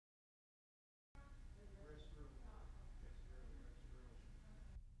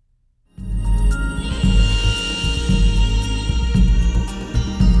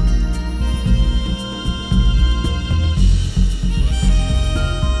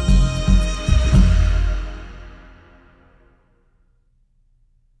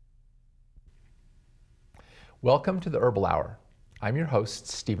Welcome to the Herbal Hour. I'm your host,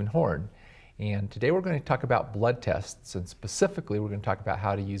 Stephen Horne, and today we're going to talk about blood tests, and specifically we're going to talk about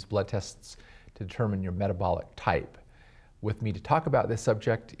how to use blood tests to determine your metabolic type. With me to talk about this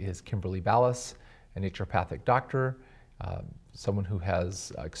subject is Kimberly Balas, a naturopathic doctor, someone who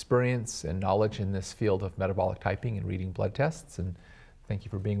has experience and knowledge in this field of metabolic typing and reading blood tests, and thank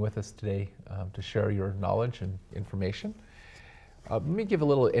you for being with us today to share your knowledge and information. Let me give a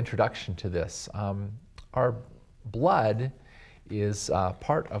little introduction to this. Our blood is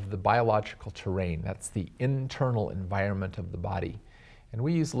part of the biological terrain. That's the internal environment of the body. And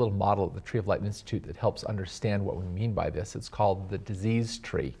we use a little model at the Tree of Life Institute that helps understand what we mean by this. It's called the disease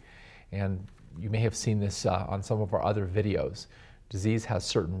tree. And you may have seen this on some of our other videos. Disease has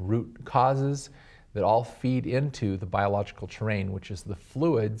certain root causes that all feed into the biological terrain, which is the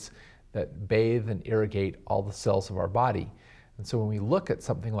fluids that bathe and irrigate all the cells of our body. And so when we look at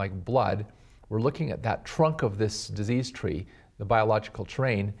something like blood, we're looking at that trunk of this disease tree, the biological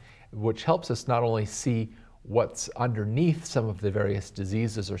terrain, which helps us not only see what's underneath some of the various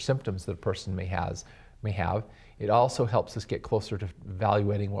diseases or symptoms that a person may have, it also helps us get closer to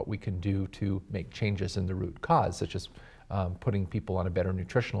evaluating what we can do to make changes in the root cause, such as putting people on a better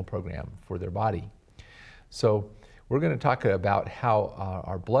nutritional program for their body. So we're going to talk about how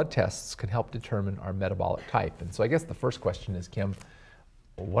our blood tests can help determine our metabolic type. And so I guess the first question is, Kim,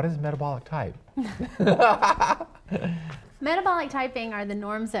 what is metabolic type? Metabolic typing are the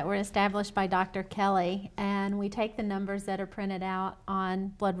norms that were established by Dr. Kelly, and we take the numbers that are printed out on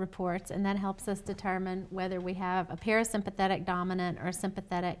blood reports, and that helps us determine whether we have a parasympathetic dominant or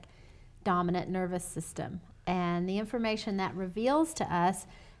sympathetic dominant nervous system. And the information that reveals to us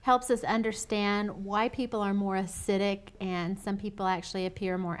helps us understand why people are more acidic and some people actually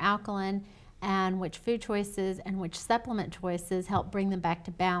appear more alkaline, and which food choices and which supplement choices help bring them back to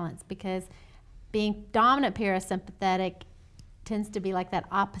balance, because being dominant parasympathetic tends to be like that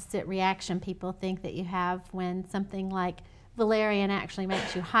opposite reaction people think that you have when something like valerian actually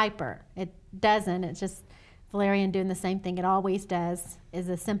makes you hyper. It doesn't. It's just valerian doing the same thing it always does, is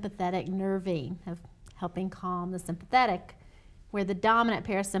a sympathetic nervine of helping calm the sympathetic, where the dominant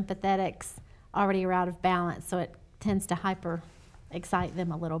parasympathetics already are out of balance, so it tends to hyper excite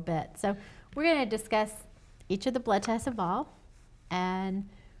them a little bit. So we're going to discuss each of the blood tests involved and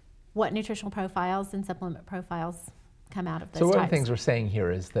what nutritional profiles and supplement profiles come out of those So one types. of the things we're saying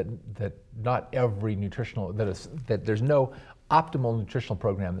here is that not every nutritional, that there's no optimal nutritional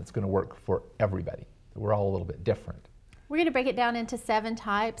program that's going to work for everybody. We're all a little bit different. We're going to break it down into 7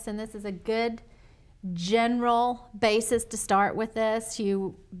 types, and this is a good general basis to start with this.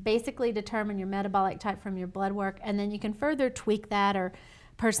 You basically determine your metabolic type from your blood work, and then you can further tweak that or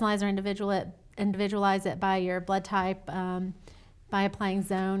personalize or individualize it by your blood type, by applying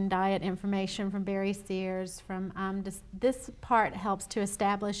zone diet information from Barry Sears. This part helps to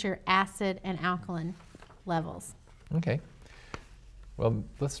establish your acid and alkaline levels. Okay. Well,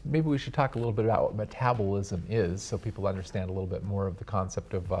 maybe we should talk a little bit about what metabolism is, so people understand a little bit more of the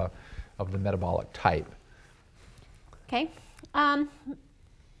concept of the metabolic type. Okay. A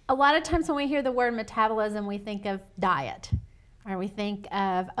lot of times when we hear the word metabolism, we think of diet. Or we think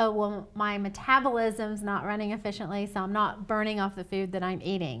of, oh, well, my metabolism's not running efficiently, so I'm not burning off the food that I'm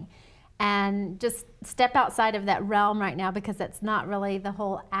eating. And just step outside of that realm right now, because that's not really the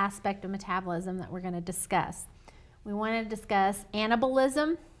whole aspect of metabolism that we're going to discuss. We want to discuss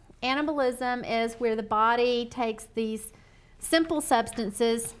anabolism. Anabolism is where the body takes these simple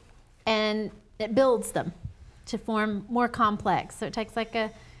substances and it builds them to form more complex. So it takes like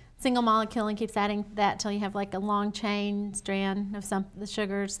a single molecule and keeps adding that till you have like a long chain strand of the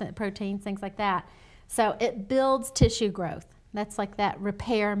sugars, the proteins, things like that. So it builds tissue growth. That's like that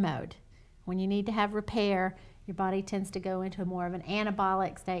repair mode. When you need to have repair, your body tends to go into more of an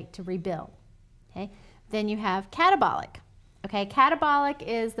anabolic state to rebuild. Okay? Then you have catabolic. Okay, catabolic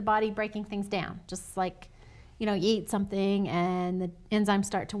is the body breaking things down, just like, you know, you eat something and the enzymes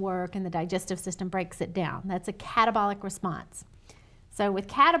start to work and the digestive system breaks it down. That's a catabolic response. So with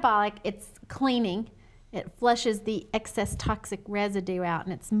catabolic, it's cleaning, it flushes the excess toxic residue out,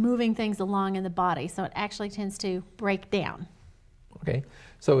 and it's moving things along in the body, so it actually tends to break down. Okay,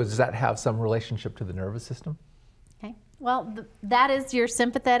 so does that have some relationship to the nervous system? Okay, well, that is your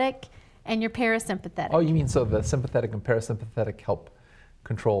sympathetic and your parasympathetic. Oh, you mean so the sympathetic and parasympathetic help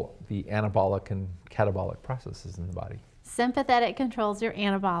control the anabolic and catabolic processes in the body? Sympathetic controls your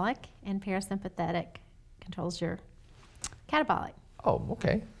anabolic, and parasympathetic controls your catabolic. Oh,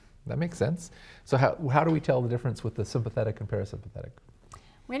 okay. That makes sense. So how do we tell the difference with the sympathetic and parasympathetic?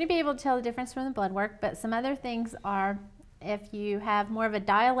 We're going to be able to tell the difference from the blood work, but some other things are if you have more of a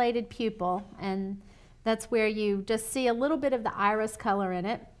dilated pupil, and That's where you just see a little bit of the iris color in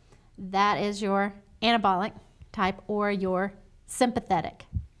it. That is your anabolic type or your sympathetic.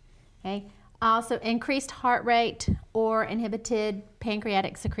 Okay. Also, increased heart rate or inhibited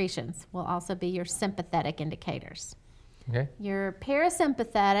pancreatic secretions will also be your sympathetic indicators. Okay. Your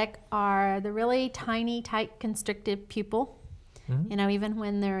parasympathetic are the really tiny, tight, constricted pupil. You know, even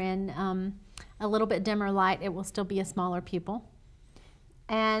when they're in a little bit dimmer light, it will still be a smaller pupil.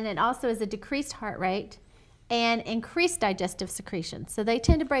 And it also is a decreased heart rate and increased digestive secretion. So they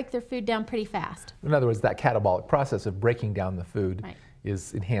tend to break their food down pretty fast. In other words, that catabolic process of breaking down the food Right.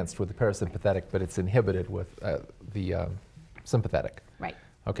 is enhanced with the parasympathetic, but it's inhibited with the sympathetic. Right.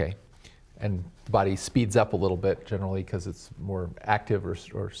 Okay. And the body speeds up a little bit generally because it's more active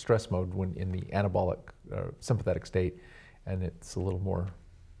or stress mode when in the anabolic sympathetic state, and it's a little more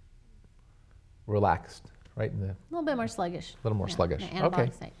relaxed, right? A little bit more sluggish. A little more sluggish. In the anabolic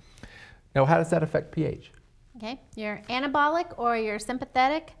Okay. state. Now, how does that affect pH? Okay, your anabolic or your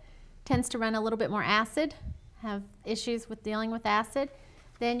sympathetic tends to run a little bit more acid, have issues with dealing with acid.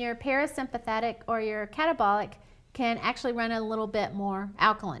 Then your parasympathetic or your catabolic can actually run a little bit more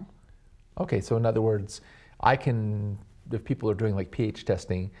alkaline. Okay, so in other words, if people are doing like pH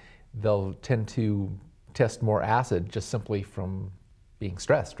testing, they'll tend to test more acid just simply from being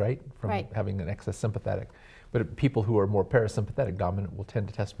stressed, right? From Right. having an excess sympathetic. But people who are more parasympathetic dominant will tend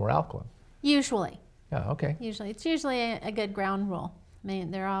to test more alkaline. Usually. Yeah, okay. It's usually a good ground rule. I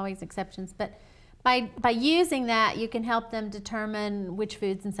mean, there are always exceptions, but by using that, you can help them determine which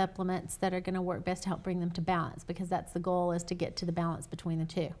foods and supplements that are going to work best to help bring them to balance, because that's the goal, is to get to the balance between the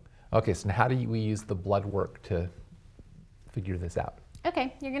two. Okay, so now how do we use the blood work to figure this out?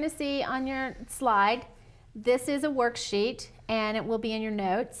 Okay, you're going to see on your slide, this is a worksheet, and it will be in your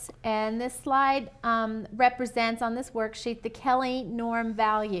notes. And this slide represents on this worksheet the Kelly norm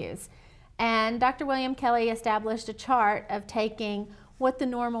values. And Dr. William Kelly established a chart of taking what the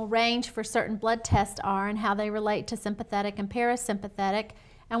normal range for certain blood tests are and how they relate to sympathetic and parasympathetic.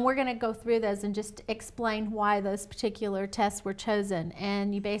 And we're going to go through those and just explain why those particular tests were chosen.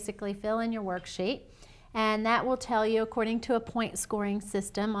 And you basically fill in your worksheet, and that will tell you, according to a point scoring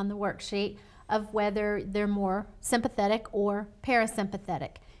system on the worksheet, of whether they're more sympathetic or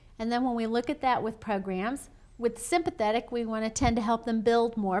parasympathetic. And then when we look at that with programs, with sympathetic, we want to tend to help them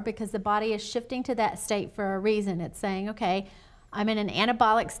build more, because the body is shifting to that state for a reason. It's saying, okay, I'm in an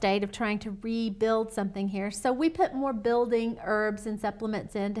anabolic state of trying to rebuild something here. So we put more building herbs and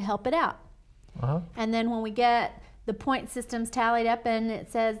supplements in to help it out. And then when we get the point systems tallied up and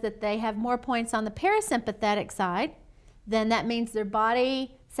it says that they have more points on the parasympathetic side, then that means their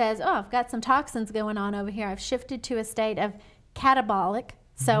body says, oh, I've got some toxins going on over here. I've shifted to a state of catabolic.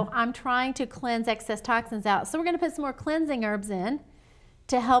 So I'm trying to cleanse excess toxins out. So we're going to put some more cleansing herbs in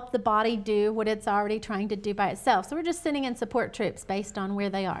to help the body do what it's already trying to do by itself. So we're just sending in support troops based on where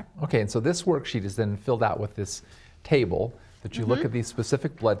they are. Okay, and so this worksheet is then filled out with this table that you look at these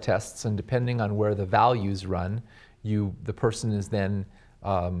specific blood tests, and depending on where the values run, the person is then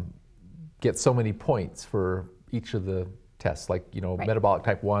gets so many points for each of the tests, like, you know, metabolic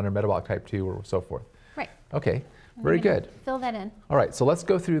type 1 or metabolic type 2 or so forth. Right. Okay. Very good. Fill that in. All right, so let's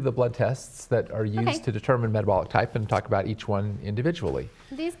go through the blood tests that are used to determine metabolic type and talk about each one individually.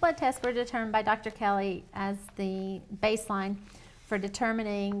 These blood tests were determined by Dr. Kelly as the baseline for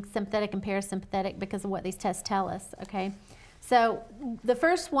determining sympathetic and parasympathetic because of what these tests tell us, okay? So the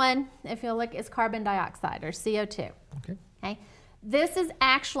first one, if you'll look, is carbon dioxide, or CO2. Okay. This is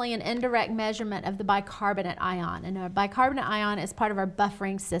actually an indirect measurement of the bicarbonate ion, and a bicarbonate ion is part of our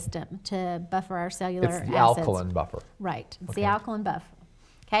buffering system to buffer our cellular acids. It's the alkaline buffer. Right, it's the alkaline buffer.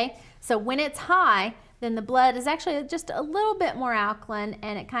 Okay, so when it's high, then the blood is actually just a little bit more alkaline,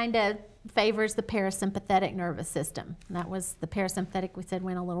 and it kind of favors the parasympathetic nervous system. And that was the parasympathetic, we said,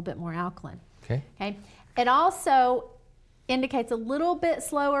 went a little bit more alkaline. Okay. Okay. It also indicates a little bit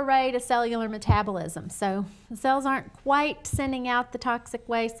slower rate of cellular metabolism. So the cells aren't quite sending out the toxic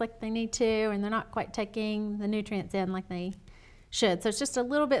waste like they need to, and they're not quite taking the nutrients in like they should. So it's just a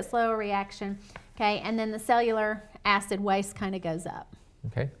little bit slower reaction. Okay, and then the cellular acid waste kind of goes up.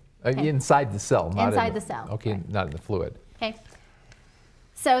 Okay. Inside the cell, not inside the cell. Okay, not in the fluid. Okay.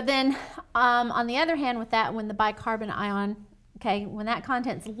 So then, on the other hand, with that, when the bicarbonate ion, okay, when that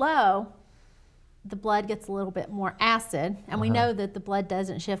content's low, the blood gets a little bit more acid, and we know that the blood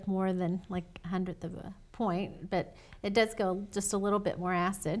doesn't shift more than like 1/100 of a point, but it does go just a little bit more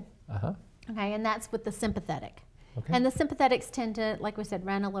acid. Okay, and that's with the sympathetic. Okay. And the sympathetics tend to, like we said,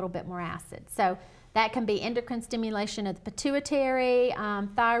 run a little bit more acid. So that can be endocrine stimulation of the pituitary,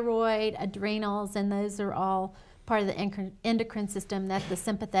 thyroid, adrenals, and those are all part of the endocrine system that the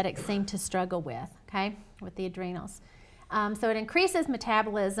sympathetics seem to struggle with, okay, with the adrenals. So it increases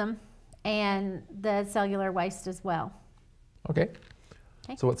metabolism and the cellular waste as well. Okay.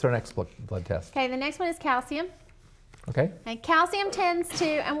 So what's our next blood test? Okay, the next one is calcium. Okay. And calcium tends to,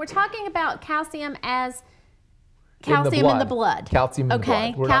 and we're talking about calcium as calcium in the blood. Calcium in the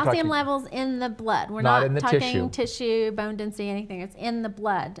blood. Okay, calcium levels in the blood. We're not in the talking tissue, bone density, anything. It's in the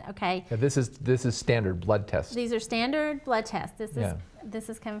blood, okay? Yeah, this is standard blood tests. These are standard blood tests. This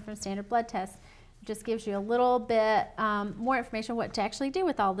is coming from standard blood tests. It just gives you a little bit more information what to actually do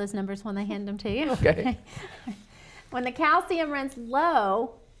with all those numbers when they hand them to you. Okay. When the calcium runs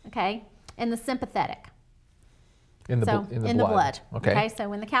low, okay, in the sympathetic. In the blood. Okay, so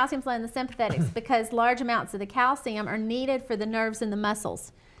when the calcium's low in the sympathetics, because large amounts of the calcium are needed for the nerves and the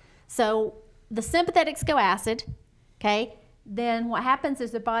muscles. So the sympathetics go acid, okay? Then what happens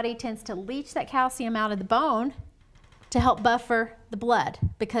is the body tends to leach that calcium out of the bone to help buffer the blood,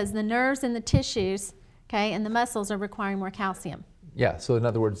 because the nerves and the tissues, okay, and the muscles are requiring more calcium. Yeah, so in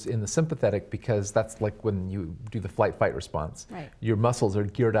other words, in the sympathetic, because that's like when you do the flight-fight response, right. Your muscles are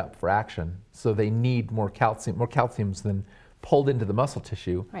geared up for action, so they need more calcium. More calcium's then pulled into the muscle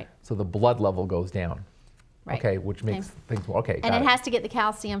tissue, right. So the blood level goes down. Right. Okay, which makes things more, okay. And it has to get the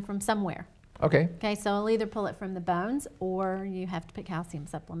calcium from somewhere. Okay. Okay, so it'll either pull it from the bones or you have to put calcium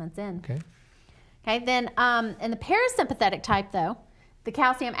supplements in. Okay. Okay, then in the parasympathetic type though, the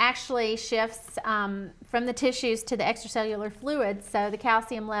calcium actually shifts from the tissues to the extracellular fluids, so the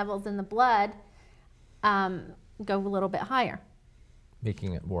calcium levels in the blood go a little bit higher.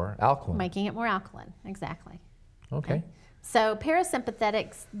 Making it more alkaline. Making it more alkaline, exactly. Okay. So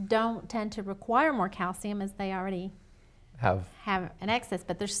parasympathetics don't tend to require more calcium as they already have an excess,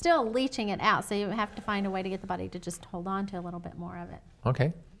 but they're still leaching it out, so you have to find a way to get the body to just hold on to a little bit more of it.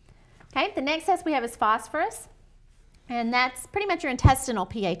 Okay. Okay, the next test we have is phosphorus. And that's pretty much your intestinal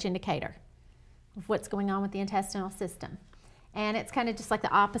pH indicator of what's going on with the intestinal system. And it's kind of just like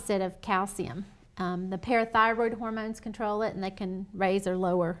the opposite of calcium. The parathyroid hormones control it, and they can raise or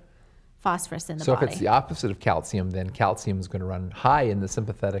lower phosphorus in the body. So if it's the opposite of calcium, then calcium is going to run high in the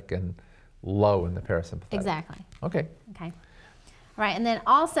sympathetic and low in the parasympathetic. Exactly. Okay. Okay. All right, and then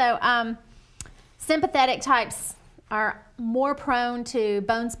also sympathetic types are more prone to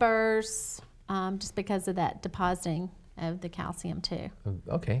bone spurs just because of that depositing of the calcium too.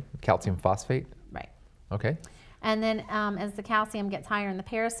 Okay, calcium phosphate. Right. Okay. And then as the calcium gets higher in the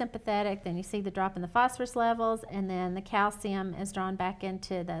parasympathetic, then you see the drop in the phosphorus levels, and then the calcium is drawn back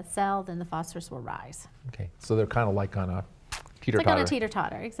into the cell, then the phosphorus will rise. Okay, so they're kind of like on a teeter-totter. It's like on a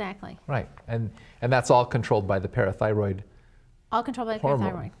teeter-totter, exactly. Right, and that's all controlled by the parathyroid. All controlled by the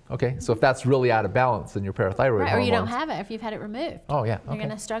hormone. parathyroid. Okay, so if that's really out of balance, then your parathyroid right, hormones. or you don't have it if you've had it removed. Oh yeah, You're going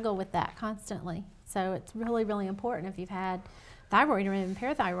to struggle with that constantly. So it's really, really important if you've had thyroid removed and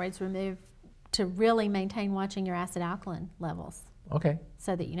parathyroids removed to really maintain watching your acid alkaline levels. Okay.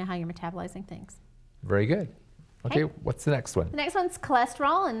 So that you know how you're metabolizing things. Very good. Okay, what's the next one? The next one's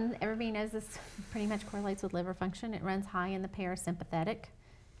cholesterol, and everybody knows this pretty much correlates with liver function. It runs high in the parasympathetic.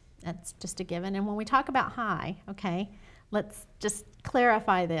 That's just a given. And when we talk about high, okay, let's just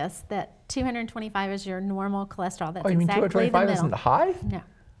clarify this, that 225 is your normal cholesterol. That's you mean exactly 225 the isn't middle. high? No.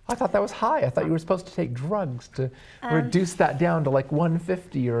 I thought that was high. I thought you were supposed to take drugs to reduce that down to like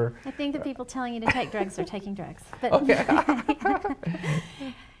 150 or... I think the people telling you to take drugs are taking drugs. But okay.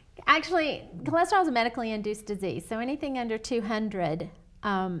 Actually, cholesterol is a medically induced disease, so anything under 200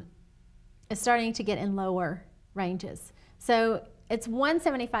 is starting to get in lower ranges. So it's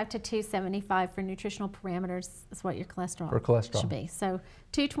 175 to 275 for nutritional parameters is what your cholesterol should be. So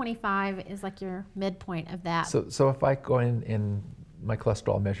 225 is like your midpoint of that. So if I go in my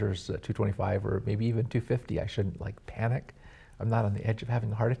cholesterol measures 225 or maybe even 250, I shouldn't like panic? I'm not on the edge of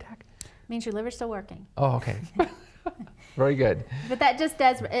having a heart attack? Means your liver's still working. Oh, okay. Very good. But that just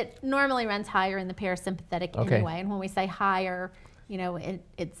does, it normally runs higher in the parasympathetic anyway. And when we say higher, you know,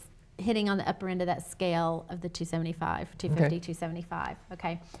 it's hitting on the upper end of that scale of the 275, 250, 275,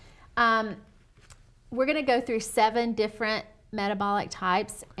 okay? We're gonna go through 7 different metabolic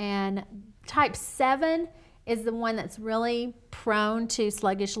types, and type 7 is the one that's really prone to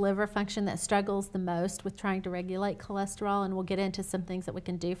sluggish liver function, that struggles the most with trying to regulate cholesterol, and we'll get into some things that we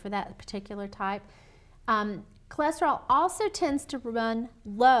can do for that particular type. Cholesterol also tends to run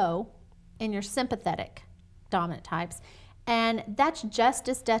low in your sympathetic dominant types, and that's just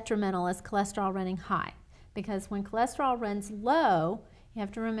as detrimental as cholesterol running high, because when cholesterol runs low, you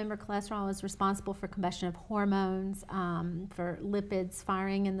have to remember cholesterol is responsible for combustion of hormones, for lipids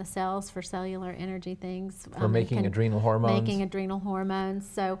firing in the cells, for cellular energy things. For making adrenal hormones. Making adrenal hormones.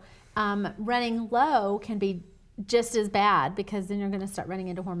 So running low can be just as bad, because then you're going to start running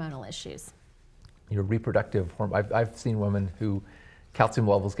into hormonal issues. Your reproductive hormone. I've seen women who calcium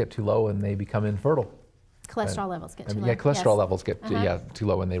levels get too low and they become infertile. Cholesterol levels get too low. Yeah, cholesterol yes. levels get too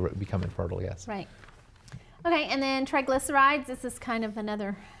low and they become infertile, yes. Right. Okay, and then triglycerides. This is kind of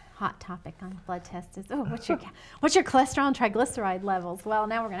another hot topic on blood tests. Is, oh, what's your cholesterol and triglyceride levels? Well,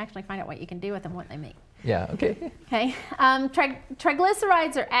 now we're going to actually find out what you can do with them, what they mean. Yeah, okay. Okay,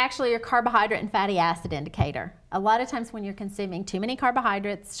 triglycerides are actually your carbohydrate and fatty acid indicator. A lot of times when you're consuming too many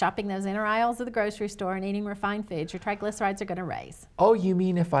carbohydrates, shopping those inner aisles of the grocery store and eating refined foods, your triglycerides are going to raise. Oh, you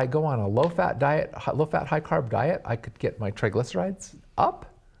mean if I go on a low-fat diet, low-fat, high-carb diet, I could get my triglycerides up?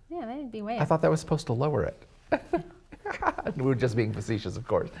 Yeah, that'd be way I thought that was supposed to lower it. We were just being facetious, of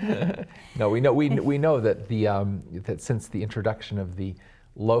course. No, we know that that since the introduction of the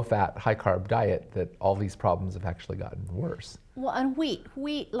low-fat, high-carb diet, that all these problems have actually gotten worse. Well, and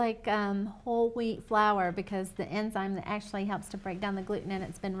wheat like whole wheat flour, because the enzyme that actually helps to break down the gluten in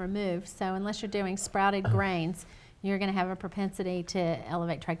it's been removed. So unless you're doing sprouted grains, you're going to have a propensity to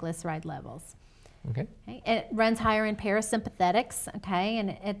elevate triglyceride levels. Okay. It runs higher in parasympathetics, okay, and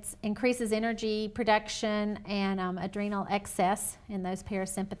it increases energy production and adrenal excess in those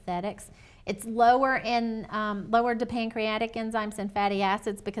parasympathetics. It's lower in lower to pancreatic enzymes and fatty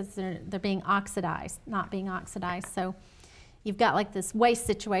acids because they're being oxidized, not being oxidized. So you've got like this waste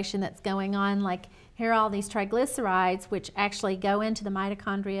situation that's going on. Like here are all these triglycerides which actually go into the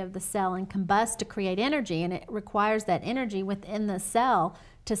mitochondria of the cell and combust to create energy, and it requires that energy within the cell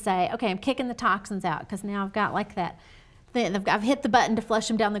to say, okay, I'm kicking the toxins out because now I've got like that. I've hit the button to flush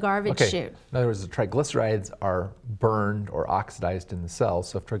them down the garbage chute. In other words, the triglycerides are burned or oxidized in the cells.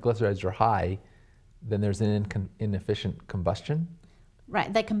 So if triglycerides are high, then there's an inefficient combustion.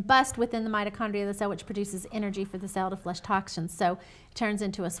 Right, they combust within the mitochondria of the cell, which produces energy for the cell to flush toxins. So it turns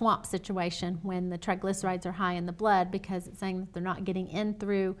into a swamp situation when the triglycerides are high in the blood, because it's saying that they're not getting in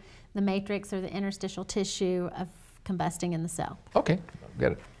through the matrix or the interstitial tissue of combusting in the cell. Okay,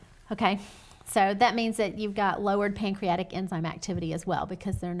 get it. Okay, so that means that you've got lowered pancreatic enzyme activity as well,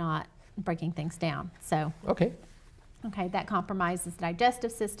 because they're not breaking things down. So okay, that compromises the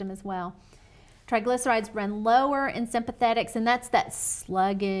digestive system as well. Triglycerides run lower in sympathetics, and that's that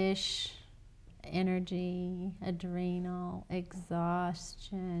sluggish energy, adrenal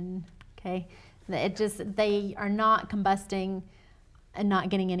exhaustion. Okay, they are not combusting and not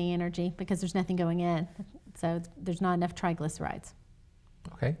getting any energy because there's nothing going in. So there's not enough triglycerides.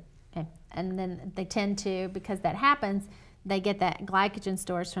 Okay. Okay, and then they tend to, because that happens, they get that glycogen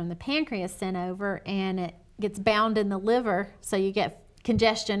stores from the pancreas sent over, and it gets bound in the liver, so you get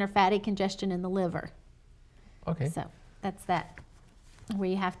congestion or fatty congestion in the liver. Okay. So that's that, where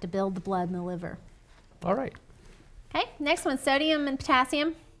you have to build the blood in the liver. All right. Okay, next one, sodium and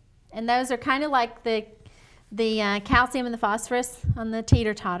potassium, and those are kind of like the calcium and the phosphorus on the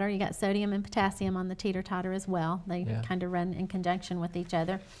teeter-totter. You got sodium and potassium on the teeter-totter as well. They kind of run in conjunction with each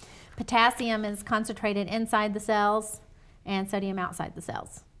other. Potassium is concentrated inside the cells and sodium outside the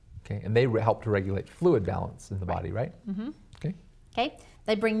cells. Okay, and they help to regulate fluid balance in the body, right? Mm-hmm. Okay. Okay,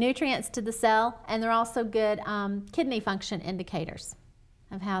 they bring nutrients to the cell, and they're also good kidney function indicators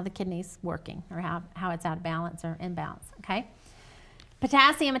of how the kidney's working, or how it's out of balance or in balance, okay?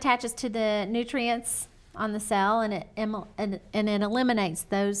 Potassium attaches to the nutrients on the cell, and it eliminates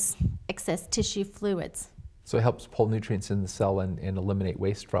those excess tissue fluids. So it helps pull nutrients in the cell and eliminate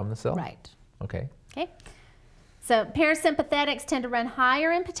waste from the cell? Right. Okay. Okay. So parasympathetics tend to run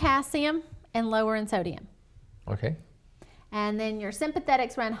higher in potassium and lower in sodium. Okay. And then your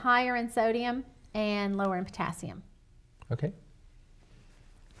sympathetics run higher in sodium and lower in potassium. Okay.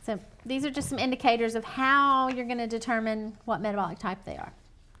 So these are just some indicators of how you're going to determine what metabolic type they are.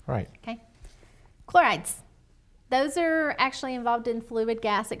 All right. Okay. Chlorides. Those are actually involved in fluid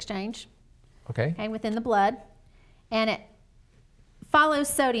gas exchange. Okay. Okay, within the blood. And it follows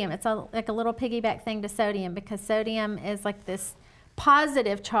sodium. It's like a little piggyback thing to sodium, because sodium is like this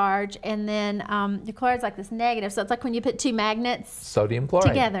positive charge, and then the chloride's like this negative. So it's like when you put two magnets sodium chloride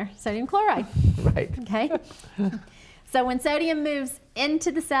together. Sodium chloride. Right. Okay. So when sodium moves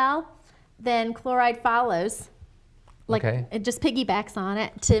into the cell, then chloride follows. Like it just piggybacks on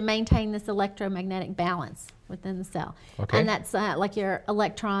it to maintain this electromagnetic balance within the cell. Okay. And that's like your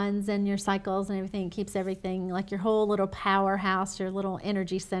electrons and your cycles and everything. It keeps everything, like your whole little powerhouse, your little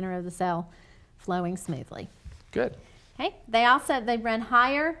energy center of the cell, flowing smoothly. Good. Okay. They run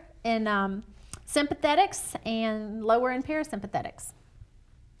higher in sympathetics and lower in parasympathetics.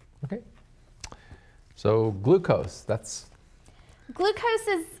 Okay. So glucose, Glucose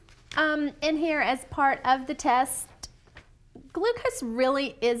is in here as part of the test. Glucose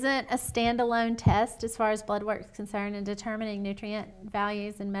really isn't a standalone test as far as blood work is concerned in determining nutrient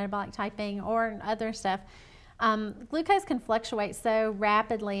values and metabolic typing or other stuff. Glucose can fluctuate so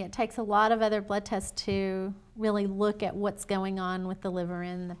rapidly, it takes a lot of other blood tests to really look at what's going on with the liver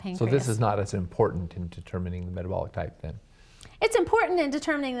and the pancreas. So this is not as important in determining the metabolic type then? It's important in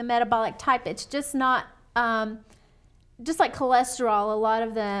determining the metabolic type. It's just not, just like cholesterol, a lot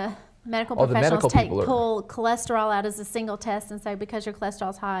of the medical professionals pull cholesterol out as a single test and say because your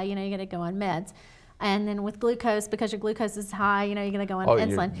cholesterol's high, you know, you're going to go on meds. And then with glucose, because your glucose is high, you know, you're going to go on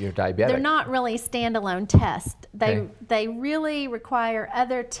insulin. You're diabetic. They're not really standalone tests. They really require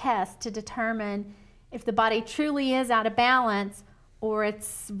other tests to determine if the body truly is out of balance or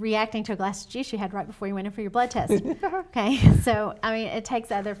it's reacting to a glass of juice you had right before you went in for your blood test. Okay, so I mean, it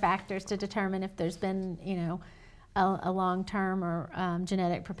takes other factors to determine if there's been, you know, a long-term or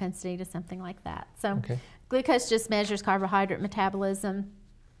genetic propensity to something like that. So glucose just measures carbohydrate metabolism.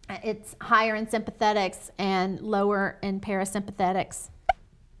 It's higher in sympathetics and lower in parasympathetics.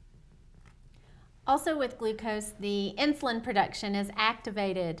 Also with glucose, the insulin production is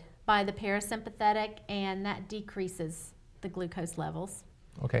activated by the parasympathetic, and that decreases the glucose levels.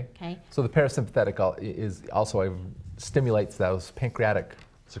 Okay. So the parasympathetic is also stimulates those pancreatic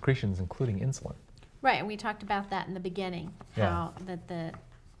secretions, including insulin. Right, and we talked about that in the beginning, how that the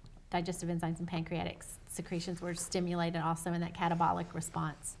digestive enzymes and pancreatic secretions were stimulated also in that catabolic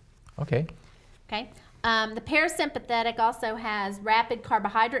response. Okay. The parasympathetic also has rapid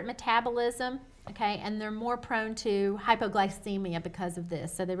carbohydrate metabolism, and they're more prone to hypoglycemia because of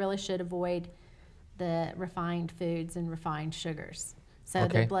this, so they really should avoid the refined foods and refined sugars. So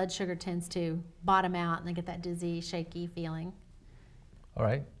their blood sugar tends to bottom out and they get that dizzy, shaky feeling. All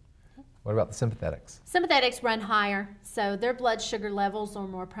right. What about the sympathetics? Sympathetics run higher, so their blood sugar levels are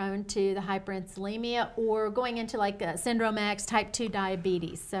more prone to the hyperinsulinemia or going into like syndrome X, type 2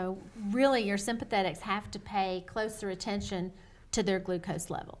 diabetes. So really your sympathetics have to pay closer attention to their glucose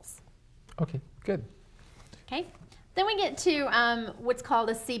levels. Okay, good. Then we get to what's called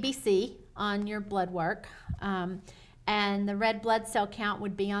a CBC on your blood work, and the red blood cell count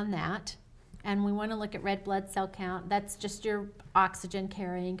would be on that. And we want to look at red blood cell count. That's just your oxygen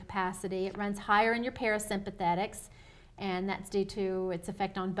carrying capacity. It runs higher in your parasympathetics, and that's due to its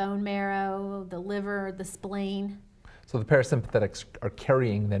effect on bone marrow, the liver, the spleen. So the parasympathetics are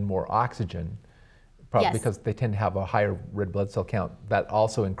carrying then more oxygen, probably because they tend to have a higher red blood cell count. That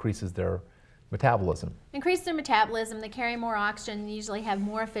also increases their metabolism. Increase their metabolism. They carry more oxygen. They usually have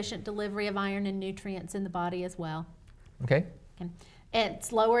more efficient delivery of iron and nutrients in the body as well.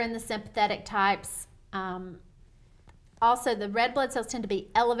 It's lower in the sympathetic types. Also, the red blood cells tend to be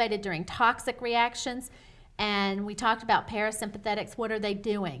elevated during toxic reactions. And we talked about parasympathetics. What are they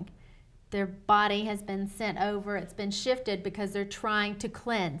doing? Their body has been sent over. It's been shifted because they're trying to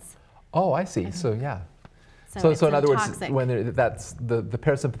cleanse. Oh, I see. So, yeah. So in other words, when that's the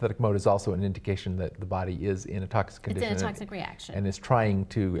parasympathetic mode is also an indication that the body is in a toxic condition. It's in a toxic reaction. And is trying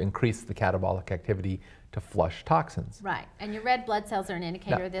to increase the catabolic activity to flush toxins. Right. And your red blood cells are an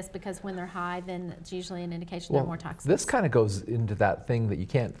indicator of this because when they're high, then it's usually an indication they're more toxic. This kind of goes into that thing that you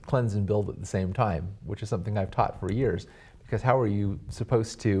can't cleanse and build at the same time, which is something I've taught for years. Because how are you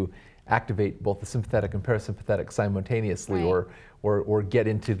supposed to activate both the sympathetic and parasympathetic simultaneously, or get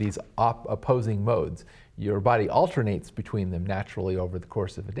into these opposing modes? Your body alternates between them naturally over the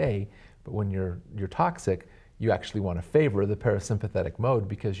course of a day, but when you're toxic, you actually want to favor the parasympathetic mode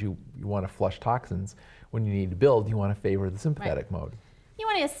because you want to flush toxins. When you need to build, you want to favor the sympathetic mode. You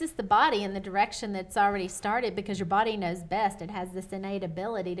want to assist the body in the direction that's already started because your body knows best. It has this innate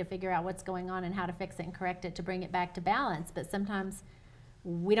ability to figure out what's going on and how to fix it and correct it to bring it back to balance, but sometimes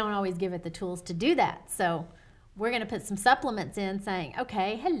we don't always give it the tools to do that. So we're going to put some supplements in saying,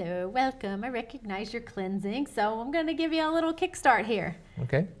 okay, hello, welcome, I recognize your cleansing, so I'm going to give you a little kickstart here.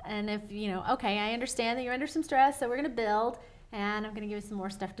 And if, okay, I understand that you're under some stress, so we're going to build, and I'm going to give you some more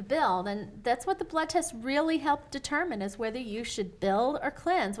stuff to build. And that's what the blood tests really help determine, is whether you should build or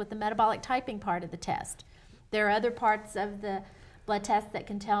cleanse with the metabolic typing part of the test. There are other parts of the blood test that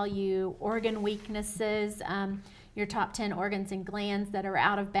can tell you organ weaknesses, your top 10 organs and glands that are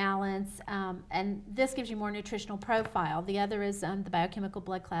out of balance, and this gives you more nutritional profile. The other is the biochemical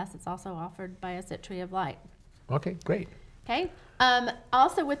blood class. It's also offered by us at Tree of Light. Okay, great.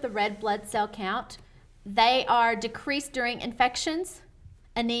 Also with the red blood cell count, they are decreased during infections,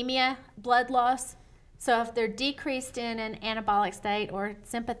 anemia, blood loss. So if they're decreased in an anabolic state or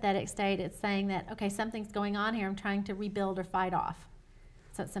sympathetic state, it's saying that, okay, something's going on here. I'm trying to rebuild or fight off.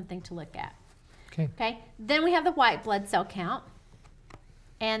 So it's something to look at. Then we have the white blood cell count,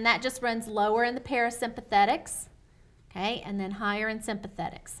 and that just runs lower in the parasympathetics. okay, and then higher in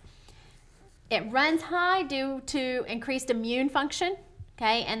sympathetics. It runs high due to increased immune function,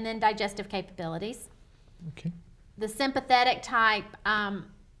 okay, and then digestive capabilities. Okay. The sympathetic type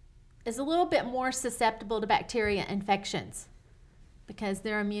is a little bit more susceptible to bacteria infections because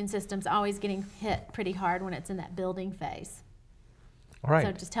their immune system's always getting hit pretty hard when it's in that building phase. All right.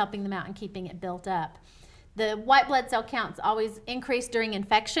 So just helping them out and keeping it built up. The white blood cell count's always increased during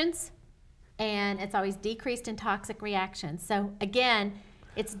infections, and it's always decreased in toxic reactions. So again,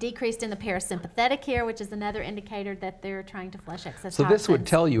 it's decreased in the parasympathetic here, which is another indicator that they're trying to flush excess So toxins. this would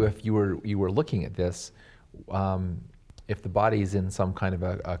tell you, if you were looking at this, if the body's in some kind of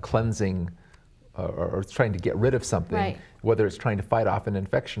a cleansing or it's trying to get rid of something, right, whether it's trying to fight off an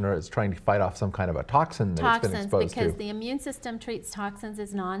infection or it's trying to fight off some kind of a toxin that it's been exposed to. Because the immune system treats toxins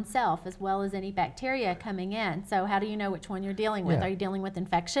as non-self as well as any bacteria coming in. So how do you know which one you're dealing with? Yeah. Are you dealing with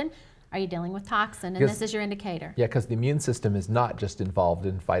infection? Are you dealing with toxin? And Because, this is your indicator. Yeah, because the immune system is not just involved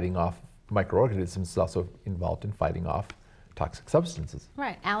in fighting off microorganisms, it's also involved in fighting off toxic substances.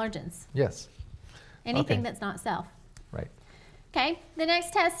 Right, allergens. Yes. Anything Okay. that's not self. Right. Okay, the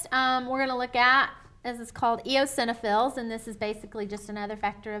next test we're going to look at is called eosinophils, and this is basically just another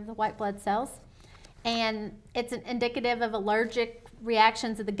factor of the white blood cells. And it's indicative of allergic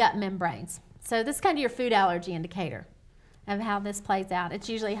reactions of the gut membranes. So this is kind of your food allergy indicator of how this plays out. It's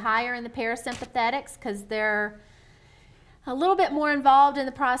usually higher in the parasympathetics because they're a little bit more involved in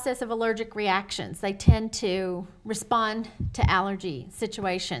the process of allergic reactions. They tend to respond to allergy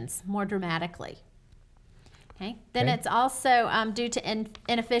situations more dramatically. Okay. Then Okay. it's also due to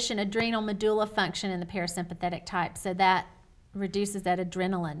inefficient adrenal medulla function in the parasympathetic type, so that reduces that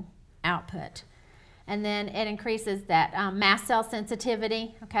adrenaline output. And then it increases that mast cell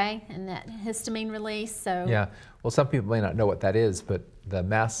sensitivity, okay, and that histamine release. So Yeah, well, some people may not know what that is, but the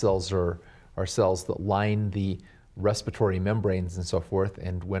mast cells are cells that line the respiratory membranes and so forth,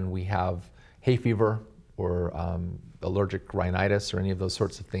 and when we have hay fever or allergic rhinitis or any of those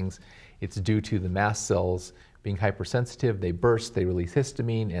sorts of things, it's due to the mast cells being hypersensitive. They burst, they release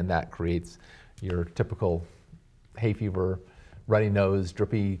histamine, and that creates your typical hay fever, runny nose,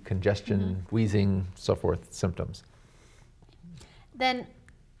 drippy congestion, wheezing, so forth symptoms. then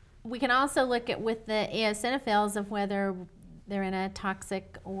we can also look at with the eosinophils of whether they're in a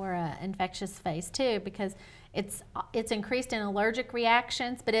toxic or a infectious phase too, because it's increased in allergic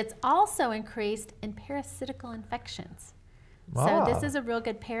reactions, but it's also increased in parasitical infections. So this is a real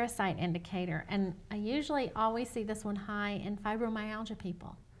good parasite indicator, and I usually always see this one high in fibromyalgia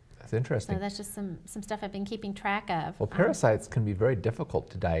people. That's interesting. So that's just some stuff I've been keeping track of. Well, parasites can be very difficult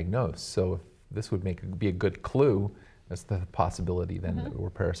to diagnose, so this would be a good clue as to the possibility then that there were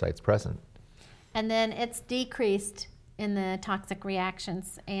parasites present. And then it's decreased in the toxic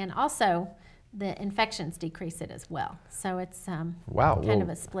reactions, and also the infections decrease it as well. So it's Wow, kind of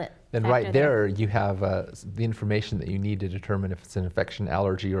a split. Then factor right there you have the information that you need to determine if it's an infection,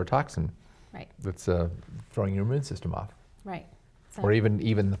 allergy, or a toxin Right, that's throwing your immune system off, right. So, or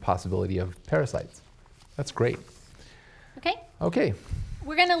even the possibility of parasites. That's great. okay, Okay.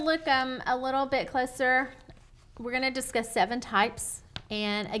 we're going to look a little bit closer. We're going to discuss 7 types.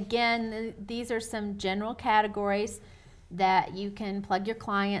 And again, these are some general categories that you can plug your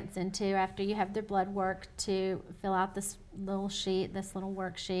clients into after you have their blood work to fill out this little sheet, this little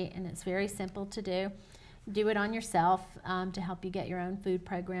worksheet, and it's very simple to do. Do it on yourself to help you get your own food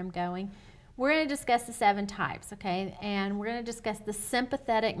program going. We're going to discuss the 7 types, okay? And we're going to discuss the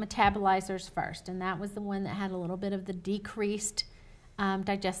sympathetic metabolizers first, and that was the one that had a little bit of the decreased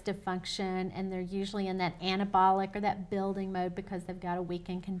digestive function, and they're usually in that anabolic or that building mode because they've got a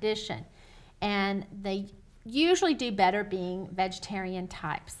weakened condition. And they usually do better being vegetarian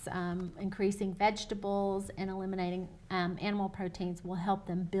types. Increasing vegetables and eliminating animal proteins will help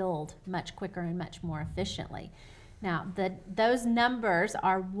them build much quicker and much more efficiently. Now, those numbers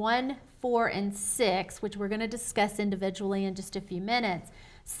are 1, 4, and 6, which we're going to discuss individually in just a few minutes.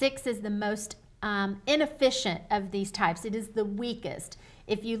 6 is the most inefficient of these types. It is the weakest.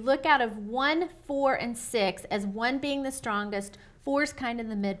 If you look out of 1, 4, and 6 as 1 being the strongest, 4 is kind of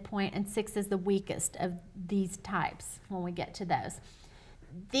the midpoint, and 6 is the weakest of these types when we get to those.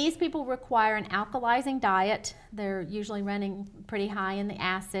 These people require an alkalizing diet. They're usually running pretty high in the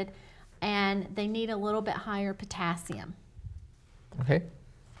acid, and they need a little bit higher potassium. Okay.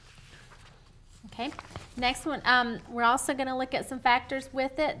 Okay. Next one, we're also going to look at some factors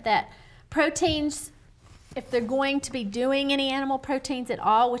with it that proteins, if they're going to be doing any animal proteins at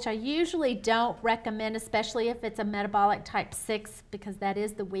all, which I usually don't recommend, especially if it's a metabolic type 6, because that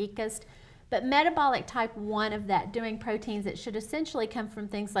is the weakest. But metabolic type 1 of that doing proteins, it should essentially come from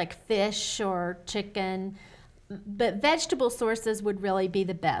things like fish or chicken, but vegetable sources would really be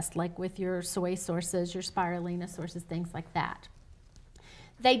the best, like with your soy sources, your spirulina sources, things like that.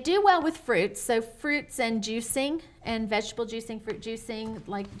 They do well with fruits, so fruits and juicing and vegetable juicing, fruit juicing,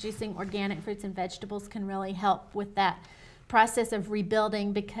 like juicing organic fruits and vegetables can really help with that process of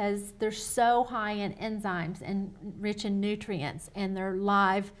rebuilding because they're so high in enzymes and rich in nutrients, and they're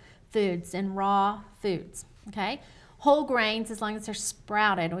live foods and raw foods, okay? Whole grains, as long as they're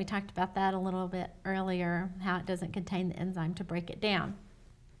sprouted, we talked about that a little bit earlier, how it doesn't contain the enzyme to break it down.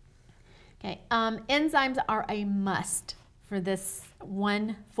 Okay, enzymes are a must for this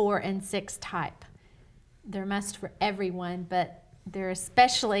 1, 4, and 6 type. They're a must for everyone, but they're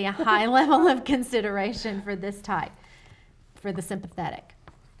especially a high level of consideration for this type, for the sympathetic.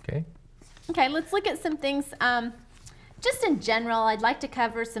 Okay. Okay, let's look at some things. Just in general, I'd like to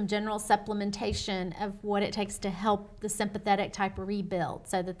cover some general supplementation of what it takes to help the sympathetic type rebuild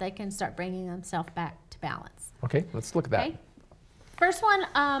so that they can start bringing themselves back to balance. Okay, let's look at that. Okay. First one,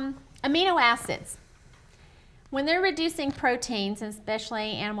 amino acids. When they're reducing proteins,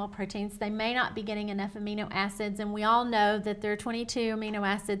 especially animal proteins, they may not be getting enough amino acids, and we all know that there are 22 amino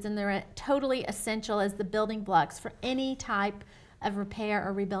acids, and they're totally essential as the building blocks for any type of repair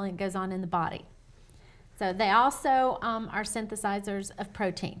or rebuilding that goes on in the body. So they also are synthesizers of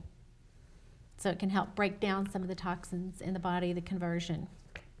protein. So it can help break down some of the toxins in the body, the conversion.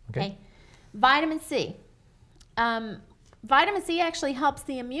 Okay. Vitamin C. Vitamin C actually helps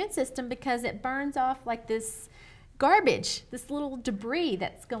the immune system because it burns off like this garbage, this little debris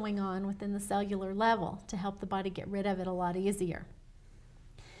that's going on within the cellular level to help the body get rid of it a lot easier.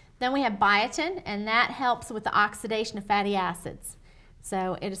 Then we have biotin, and that helps with the oxidation of fatty acids.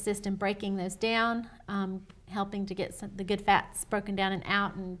 So it assists in breaking those down, helping to get the good fats broken down and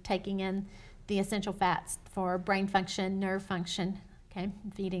out, and taking in the essential fats for brain function, nerve function, okay,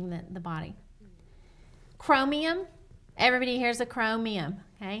 feeding the body. Chromium, everybody hears of chromium,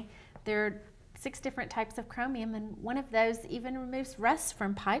 okay? There are 6 different types of chromium, and one of those even removes rust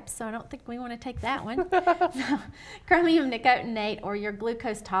from pipes, so I don't think we want to take that one. So, chromium nicotinate, or your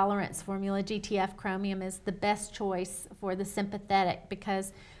glucose tolerance formula, GTF chromium, is the best choice for the sympathetic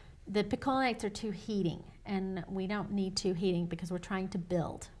because the picolinates are too heating, and we don't need too heating because we're trying to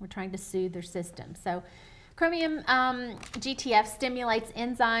build. We're trying to soothe their system. So chromium GTF stimulates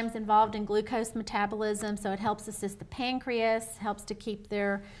enzymes involved in glucose metabolism, so it helps assist the pancreas, helps to keep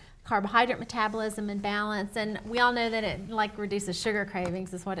their carbohydrate metabolism in balance, and we all know that it like reduces sugar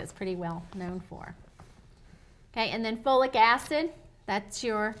cravings is what it's pretty well known for. Okay, and then folic acid, that's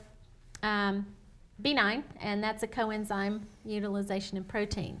your B9, and that's a coenzyme utilization in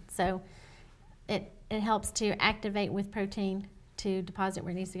protein. So it helps to activate with protein to deposit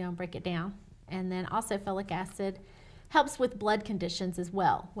where it needs to go and break it down. And then also folic acid helps with blood conditions as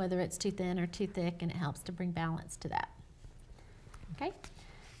well, whether it's too thin or too thick, and it helps to bring balance to that. Okay.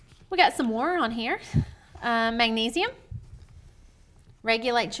 We got some more on here. Magnesium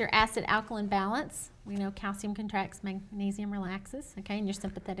regulates your acid-alkaline balance. We know calcium contracts, magnesium relaxes, okay, and your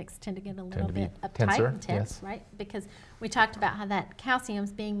sympathetics tend to get a little bit uptight and tense, yes, right? Because we talked about how that calcium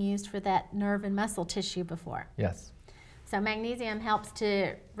is being used for that nerve and muscle tissue before. Yes. So magnesium helps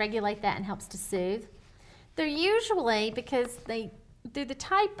to regulate that and helps to soothe. They're usually, because they, through the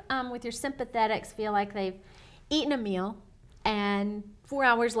type with your sympathetics, feel like they've eaten a meal, and 4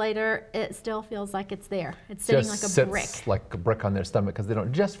 hours later, it still feels like it's there. It's sitting like a brick. Just like a brick on their stomach because they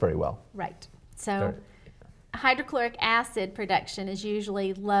don't digest very well. Right. So hydrochloric acid production is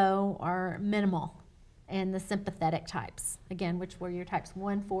usually low or minimal in the sympathetic types, again, which were your types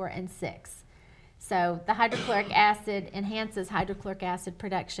 1, 4, and 6. So the hydrochloric acid enhances hydrochloric acid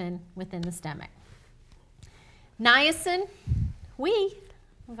production within the stomach. Niacin, we've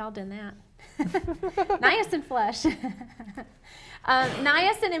all done that. Niacin flush.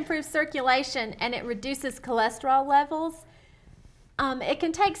 Niacin improves circulation and it reduces cholesterol levels. It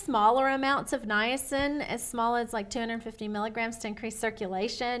can take smaller amounts of niacin, as small as like 250 milligrams, to increase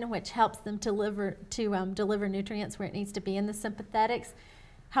circulation, which helps them deliver nutrients where it needs to be in the sympathetics.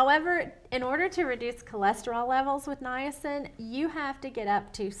 However, in order to reduce cholesterol levels with niacin, you have to get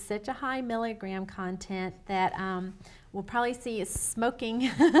up to such a high milligram content that we'll probably see you smoking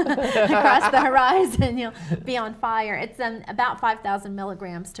across the horizon. You'll be on fire. It's about 5,000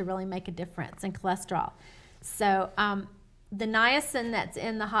 milligrams to really make a difference in cholesterol. So the niacin that's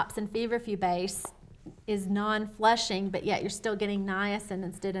in the hops and feverfew base is non-flushing, but yet you're still getting niacin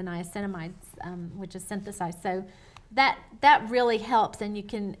instead of niacinamides, which is synthesized. So that really helps, and you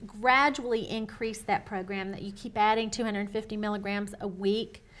can gradually increase that program, that you keep adding 250 milligrams a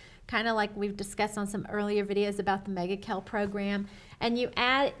week, kind of like we've discussed on some earlier videos about the Mega-Cal program. And you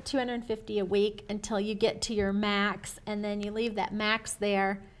add 250 a week until you get to your max, and then you leave that max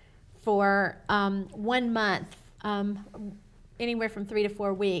there for 1 month, anywhere from 3 to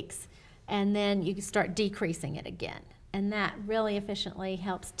 4 weeks, and then you can start decreasing it again. And that really efficiently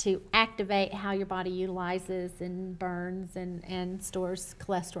helps to activate how your body utilizes and burns and stores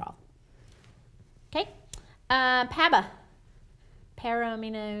cholesterol. Okay, PABA,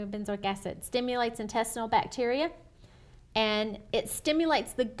 para-aminobenzoic acid, stimulates intestinal bacteria, and it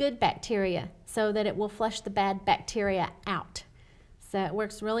stimulates the good bacteria so that it will flush the bad bacteria out. So it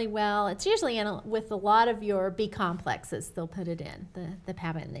works really well. It's usually with a lot of your B complexes, they'll put it in, the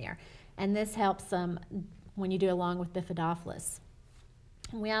PABA in there. And this helps when you do along with Bifidobacillus.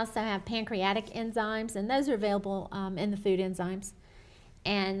 We also have pancreatic enzymes, and those are available in the food enzymes.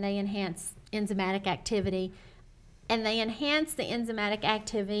 And they enhance enzymatic activity. And they enhance the enzymatic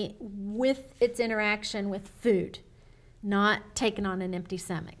activity with its interaction with food, not taken on an empty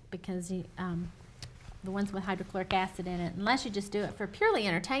stomach, because the ones with hydrochloric acid in it, unless you just do it for purely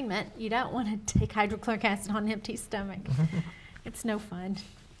entertainment, you don't want to take hydrochloric acid on an empty stomach. It's no fun.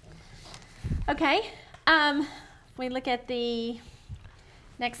 Okay, we look at the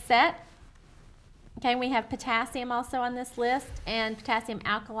next set. Okay, we have potassium also on this list, and potassium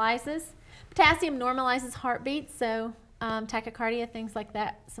alkalizes. Potassium normalizes heartbeat, so tachycardia, things like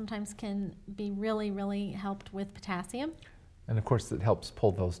that sometimes can be really, really helped with potassium. And of course it helps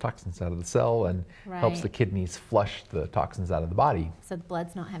pull those toxins out of the cell and helps the kidneys flush the toxins out of the body. So the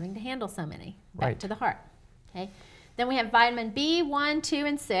blood's not having to handle so many back to the heart. Okay. Then we have vitamin B1, 2,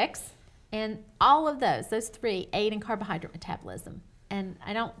 and 6. And all of those 3, aid in carbohydrate metabolism. And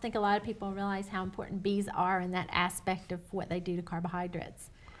I don't think a lot of people realize how important Bs are in that aspect of what they do to carbohydrates.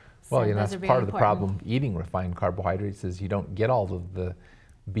 So well, that's part of the problem eating refined carbohydrates is you don't get all of the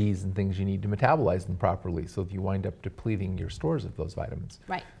Bs and things you need to metabolize them properly, so you wind up depleting your stores of those vitamins.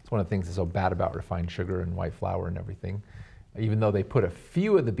 Right. It's one of the things that's so bad about refined sugar and white flour and everything. Even though they put a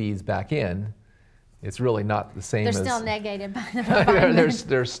few of the Bs back in, it's really not the same. They're still negated by the refinement.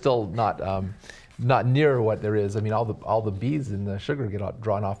 They're still not near what there is. I mean, all the Bs in the sugar get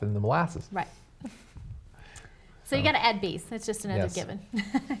drawn off in the molasses. Right. So you got to add Bs. It's just another given.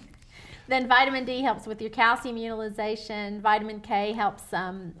 Then vitamin D helps with your calcium utilization. Vitamin K helps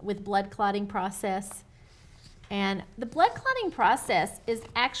with blood clotting process. And the blood clotting process is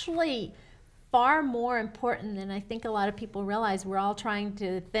actually far more important than I think a lot of people realize. We're all trying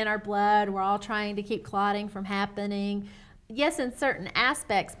to thin our blood. We're all trying to keep clotting from happening. Yes, in certain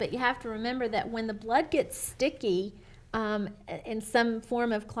aspects, but you have to remember that when the blood gets sticky in some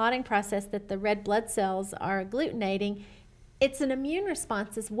form of clotting process that the red blood cells are agglutinating, it's an immune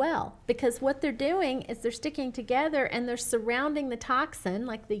response as well, because what they're doing is they're sticking together and they're surrounding the toxin,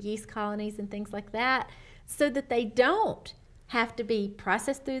 like the yeast colonies and things like that, so that they don't have to be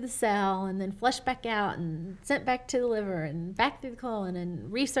processed through the cell and then flushed back out and sent back to the liver and back through the colon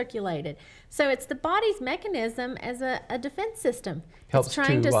and recirculated. So it's the body's mechanism as a defense system. Helps it's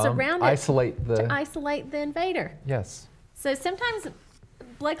trying to surround isolate to isolate the invader. Yes. So sometimes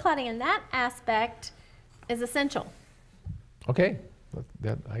blood clotting in that aspect is essential. Okay,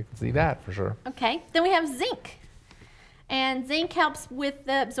 I can see that for sure. Okay, then we have zinc. And zinc helps with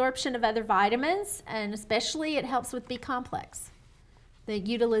the absorption of other vitamins, and especially it helps with B complex. The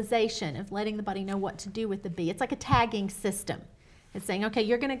utilization of letting the body know what to do with the B. It's like a tagging system. It's saying, okay,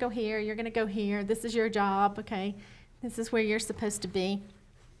 you're going to go here, you're going to go here, this is your job, okay, this is where you're supposed to be.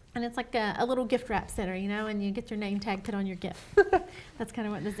 And it's like a little gift wrap center, you know, and you get your name tag put on your gift. That's kind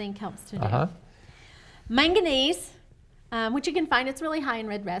of what the zinc helps to do. Manganese, which you can find, it's really high in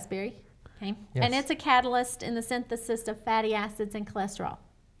red raspberry. Okay. Yes. And it's a catalyst in the synthesis of fatty acids and cholesterol.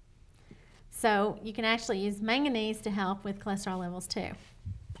 So you can actually use manganese to help with cholesterol levels too.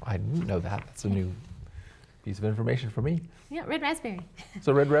 I didn't know that. That's a new piece of information for me. Yeah, red raspberry.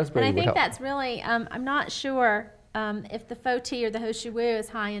 So red raspberry and I think would help. that's really, I'm not sure if the Fo-T or the Ho-Shu Wu is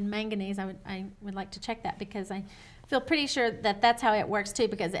high in manganese. I would like to check that, because I feel pretty sure that that's how it works too,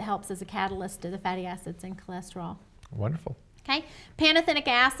 because it helps as a catalyst to the fatty acids and cholesterol. Wonderful. Okay, pantothenic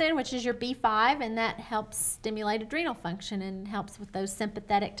acid, which is your B5, and that helps stimulate adrenal function and helps with those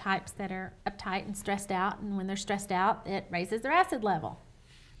sympathetic types that are uptight and stressed out, and when they're stressed out, it raises their acid level.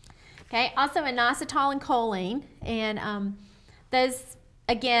 Okay, also inositol and choline, and those,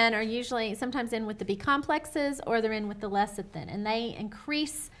 again, are usually sometimes in with the B complexes, or they're in with the lecithin, and they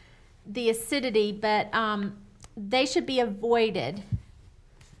increase the acidity, but they should be avoided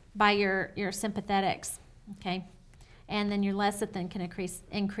by your sympathetics, okay? And then your lecithin can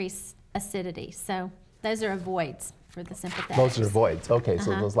increase acidity. So Those are avoids for the sympathetics. Those are avoids. Okay,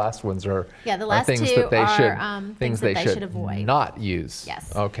 so those last ones are, yeah, the last things two that they are should, things that they should avoid. Not use.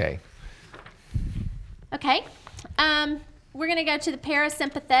 Yes. Okay. Okay. We're going to go to the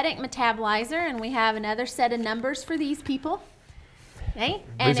parasympathetic metabolizer, and we have another set of numbers for these people. Okay,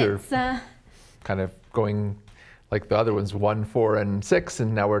 and These are kind of going like the other ones, 1, 4, and 6,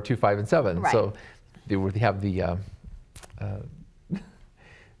 and now we're 2, 5, and 7. Right. So we have the.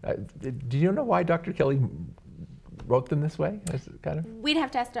 Do you know why Dr. Kelly wrote them this way? It's kind of. We'd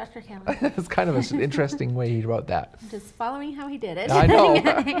have to ask Dr. Kelly. It's kind of an interesting way he wrote that. I'm just following how he did it. I know.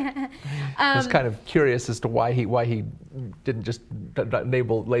 I was kind of curious as to why he didn't just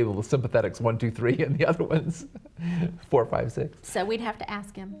label the sympathetics 1, 2, 3, and the other ones 4, 5, 6. So we'd have to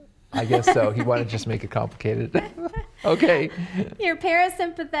ask him. I guess so. He wanted to just make it complicated. Okay. Your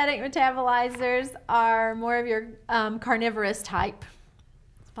parasympathetic metabolizers are more of your carnivorous type.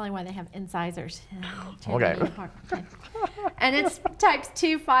 That's probably why they have incisors. Okay. And it's types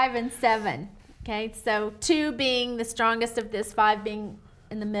 2, 5, and 7. Okay, so 2 being the strongest of this, 5 being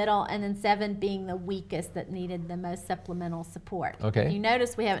in the middle, and then 7 being the weakest that needed the most supplemental support. Okay. You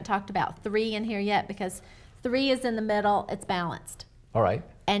notice we haven't talked about 3 in here yet because 3 is in the middle, it's balanced. All right.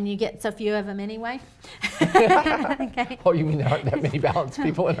 And you get so few of them anyway. Okay. Oh, you mean there aren't that many balanced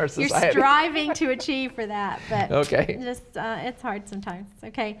people in our society? You're striving to achieve for that, but okay. just it's hard sometimes.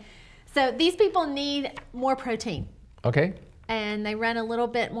 Okay, so these people need more protein. Okay. And they run a little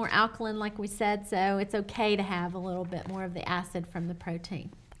bit more alkaline, like we said, so it's okay to have a little bit more of the acid from the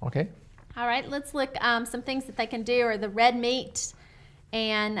protein. Okay. All right, let's look. Some things that they can do are the red meat,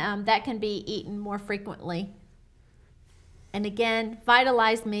 and that can be eaten more frequently. And again,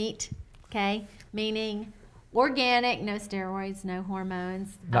 vitalized meat, okay, meaning organic, no steroids, no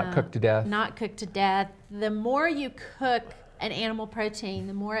hormones. Not cooked to death. Not cooked to death. The more you cook an animal protein,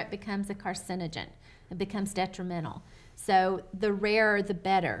 the more it becomes a carcinogen. It becomes detrimental. So the rarer, the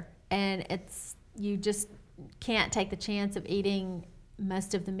better. And you just can't take the chance of eating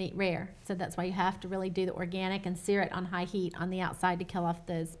most of the meat rare. So that's why you have to really do the organic and sear it on high heat on the outside to kill off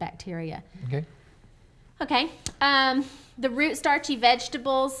those bacteria. Okay. Okay, the root starchy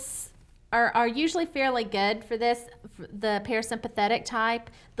vegetables are usually fairly good for this, for the parasympathetic type.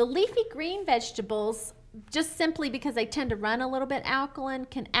 The leafy green vegetables, just simply because they tend to run a little bit alkaline,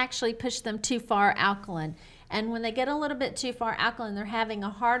 can actually push them too far alkaline. And when they get a little bit too far alkaline, they're having a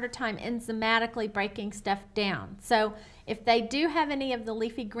harder time enzymatically breaking stuff down. So if they do have any of the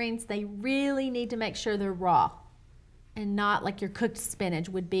leafy greens, they really need to make sure they're raw and not like your cooked spinach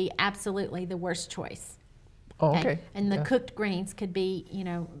would be absolutely the worst choice. Oh, okay. And the cooked greens could be,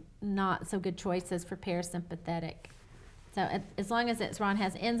 not so good choices for parasympathetic. So as long as it's raw and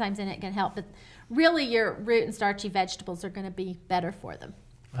has enzymes in it, it can help. But really, your root and starchy vegetables are going to be better for them.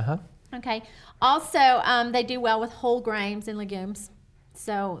 Uh-huh. Okay. Also, they do well with whole grains and legumes.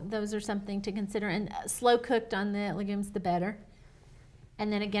 So those are something to consider. And slow cooked on the legumes, the better.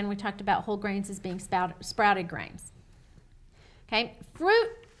 And then again, we talked about whole grains as being sprouted grains. Okay. Fruit.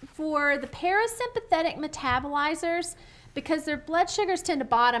 For the parasympathetic metabolizers, because their blood sugars tend to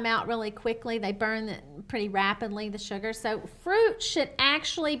bottom out really quickly, they burn it pretty rapidly, the sugar. So fruit should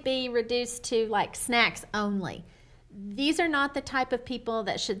actually be reduced to like snacks only. These are not the type of people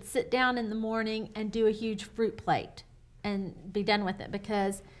that should sit down in the morning and do a huge fruit plate and be done with it,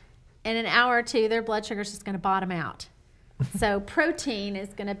 because in an hour or two, their blood sugar is just going to bottom out. So protein is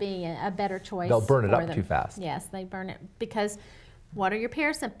going to be a better choice. They'll burn it up them. Too fast. Yes, they burn it because what are your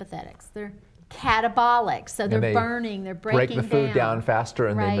parasympathetics? They're catabolic, so they're burning, they're breaking break the food down faster,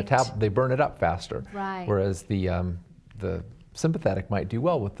 and they burn it up faster. Right. Whereas the sympathetic might do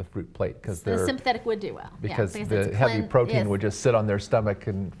well with the fruit plate because the sympathetic would do well because the heavy protein would just sit on their stomach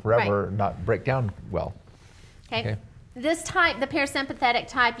and forever not break down well. Okay. This type, the parasympathetic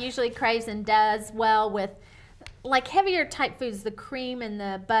type, usually craves and does well with like heavier type foods, the cream and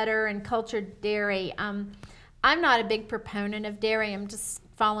the butter and cultured dairy. I'm not a big proponent of dairy. I'm just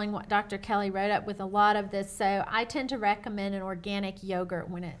following what Dr. Kelly wrote up with a lot of this. So I tend to recommend an organic yogurt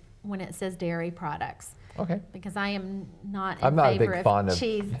when it says dairy products. Okay. Because I am not in favor of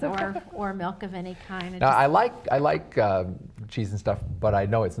cheese or milk of any kind. Now, I like cheese and stuff, but I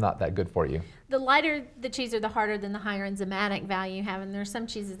know it's not that good for you. The lighter the cheese or the harder, then the higher enzymatic value you have. And there's some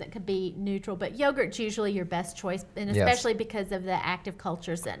cheeses that could be neutral, but yogurt's usually your best choice, and especially because of the active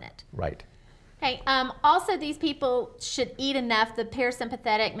cultures in it. Right. Okay, also these people should eat enough, the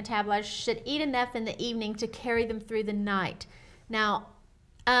parasympathetic metabolizers should eat enough in the evening to carry them through the night. Now,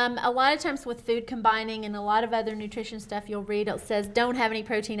 a lot of times with food combining and a lot of other nutrition stuff you'll read, it says don't have any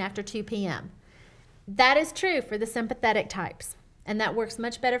protein after 2 p.m. That is true for the sympathetic types. and that works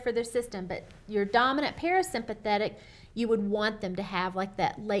much better for their system. But your dominant parasympathetic, you would want them to have like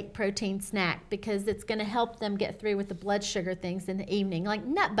that late protein snack, because it's going to help them get through with the blood sugar things in the evening, like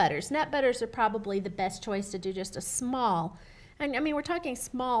nut butters. Nut butters are probably the best choice to do just a small, and I mean, we're talking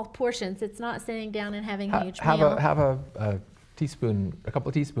small portions. It's not sitting down and having a huge meal. Have a teaspoon, a couple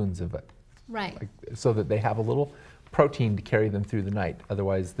of teaspoons of it. Right. Like, so that they have a little protein to carry them through the night.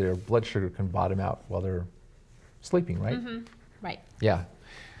 Otherwise, their blood sugar can bottom out while they're sleeping, right? Mm-hmm. Right. Yeah.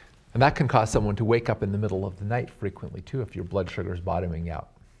 And that can cause someone to wake up in the middle of the night frequently, too, if your blood sugar is bottoming out.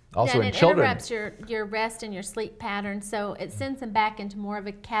 Also, yeah, and in children. It interrupts your rest and your sleep pattern, so it sends them back into more of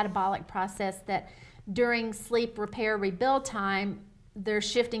a catabolic process that during sleep repair rebuild time, they're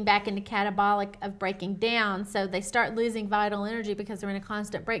shifting back into catabolic of breaking down, so they start losing vital energy because they're in a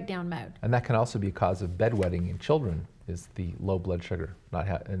constant breakdown mode. And that can also be a cause of bedwetting in children, is the low blood sugar.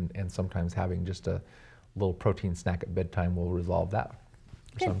 And sometimes having just a little protein snack at bedtime will resolve that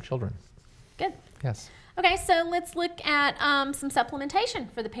for some children. Good. Yes. Okay, so let's look at some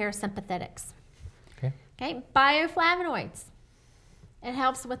supplementation for the parasympathetics. Okay. Okay, bioflavonoids. It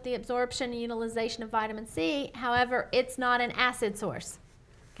helps with the absorption and utilization of vitamin C. However, it's not an acid source.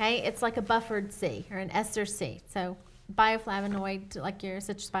 Okay, it's like a buffered C or an ester C. So bioflavonoid, like your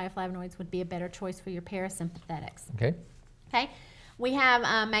citrus bioflavonoids, would be a better choice for your parasympathetics. Okay. Okay, we have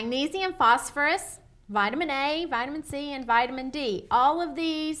magnesium, phosphorus, vitamin A, vitamin C, and vitamin D. All of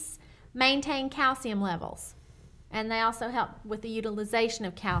these maintain calcium levels, and they also help with the utilization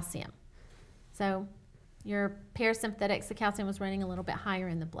of calcium. So your parasympathetics, the calcium was running a little bit higher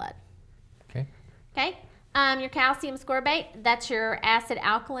in the blood. Okay. Okay. Your calcium ascorbate, that's your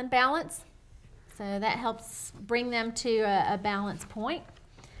acid-alkaline balance. So that helps bring them to a balance point.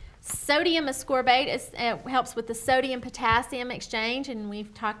 Sodium ascorbate helps with the sodium-potassium exchange, and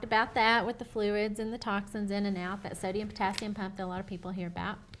we've talked about that with the fluids and the toxins in and out, that sodium-potassium pump that a lot of people hear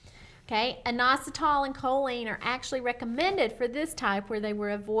about. Okay. Inositol and choline are actually recommended for this type, where they were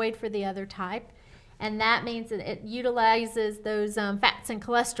avoided for the other type. And that means that it utilizes those fats and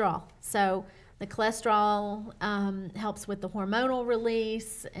cholesterol. So the cholesterol helps with the hormonal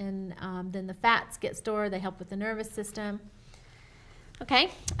release, and then the fats get stored. They help with the nervous system.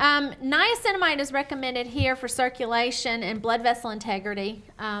 Okay, niacinamide is recommended here for circulation and blood vessel integrity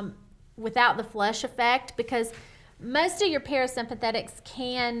without the flush effect, because most of your parasympathetics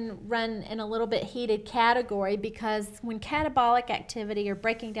can run in a little bit heated category, because when catabolic activity or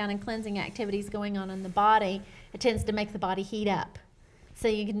breaking down and cleansing activity is going on in the body, it tends to make the body heat up. So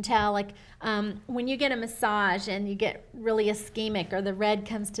you can tell, like, when you get a massage and you get really ischemic, or the red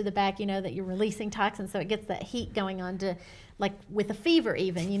comes to the back, you know that you're releasing toxins, so it gets that heat going on to, like with a fever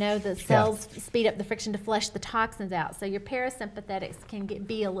even, you know, the cells speed up the friction to flush the toxins out. So your parasympathetics can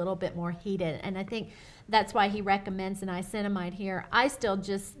be a little bit more heated, and I think that's why he recommends the niacinamide here. I still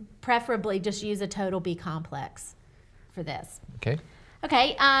preferably just use a total B complex for this. Okay.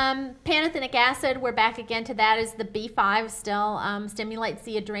 Okay, pantothenic acid, we're back again to that, is the B5, still stimulates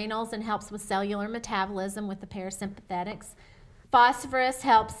the adrenals and helps with cellular metabolism with the parasympathetics. Phosphorus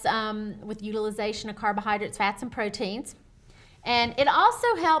helps with utilization of carbohydrates, fats, and proteins. And it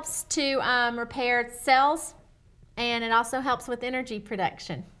also helps to repair cells, and it also helps with energy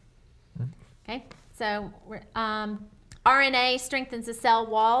production. Okay, so RNA strengthens the cell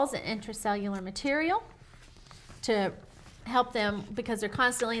walls and intracellular material to help them, because they're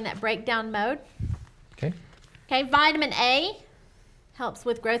constantly in that breakdown mode. Okay. Okay, vitamin A helps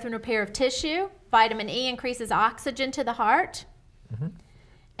with growth and repair of tissue. Vitamin E increases oxygen to the heart. Mm-hmm.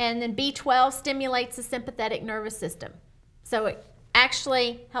 And then B12 stimulates the sympathetic nervous system. So it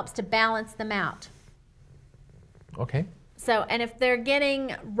actually helps to balance them out. Okay. So, and if they're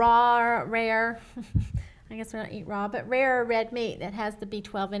getting raw, rare, I guess we don't eat raw, but rare red meat that has the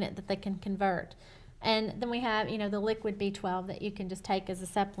B12 in it that they can convert. And then we have, you know, the liquid B12 that you can just take as a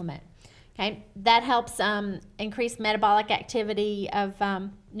supplement. Okay, that helps increase metabolic activity of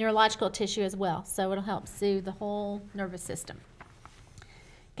neurological tissue as well. So it'll help soothe the whole nervous system.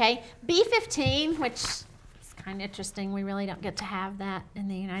 Okay, B15, which is kind of interesting. We really don't get to have that in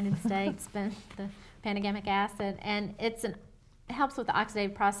the United States, but the pantogamic acid, and it helps with the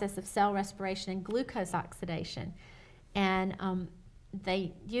oxidative process of cell respiration and glucose oxidation. And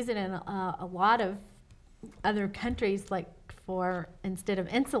they use it in a lot of other countries, like for instead of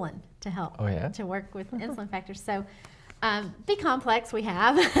insulin, to help to work with insulin factors. So B complex we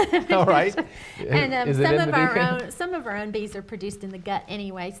have. All right. And some of our own Bs are produced in the gut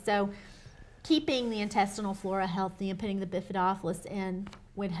anyway. So keeping the intestinal flora healthy and putting the bifidophilus in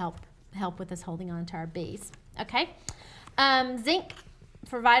would help with us holding on to our Bs. Okay. Zinc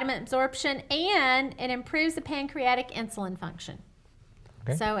for vitamin absorption, and it improves the pancreatic insulin function.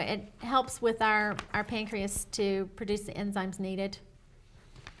 Okay. So it helps with our pancreas to produce the enzymes needed.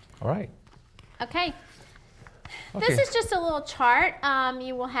 All right. Okay. Okay. This is just a little chart.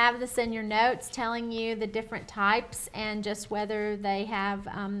 You will have this in your notes telling you the different types and just whether they have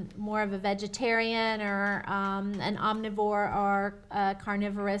more of a vegetarian or an omnivore or a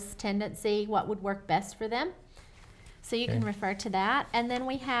carnivorous tendency, what would work best for them. So you can refer to that. And then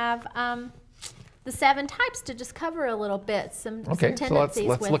we have the 7 types to just cover a little bit, some tendencies so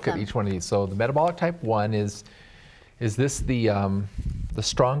let's look them. at each one of these. So the metabolic type 1 is this the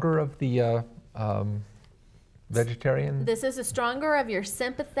stronger of the vegetarian? This is a stronger of your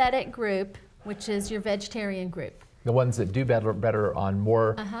sympathetic group, which is your vegetarian group. The ones that do better on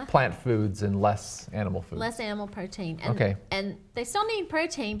more plant foods and less animal foods. Less animal protein. And, Okay. And they still need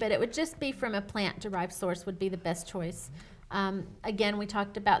protein, but it would just be from a plant-derived source would be the best choice. Again, we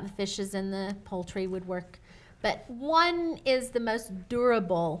talked about the fishes and the poultry would work. But 1 is the most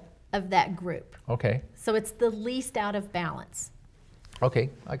durable of that group. Okay. So it's the least out of balance. Okay,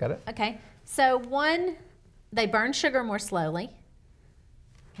 I got it. Okay. So 1, they burn sugar more slowly.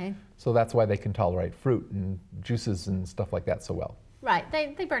 Okay. So that's why they can tolerate fruit and juices and stuff like that so well. Right.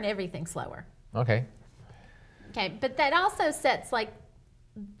 They burn everything slower. Okay. Okay. But that also sets like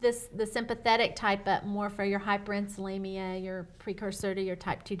the sympathetic type up more for your hyperinsulinemia, your precursor to your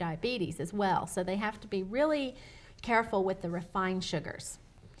type 2 diabetes as well. So they have to be really careful with the refined sugars.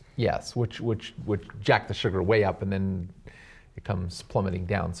 Yes, which jack the sugar way up and then it comes plummeting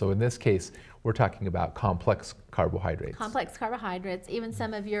down. So in this case, we're talking about complex carbohydrates. Complex carbohydrates, even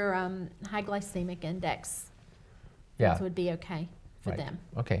some of your high glycemic index Yeah. foods would be okay for Right. them.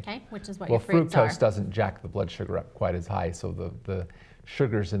 Okay. Okay, which is what Well, your fruits are. fructose doesn't jack the blood sugar up quite as high, so the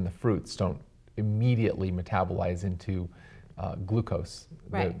sugars in the fruits don't immediately metabolize into glucose.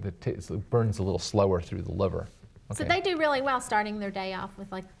 Right. So it burns a little slower through the liver. So they do really well starting their day off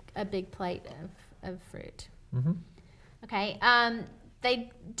with like a big plate of fruit. Mm-hmm. Okay,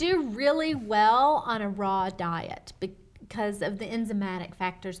 they do really well on a raw diet because of the enzymatic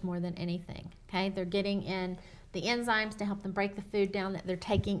factors more than anything. Okay, they're getting in the enzymes to help them break the food down that they're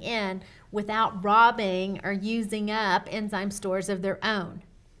taking in without robbing or using up enzyme stores of their own.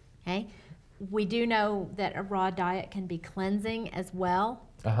 Okay, we do know that a raw diet can be cleansing as well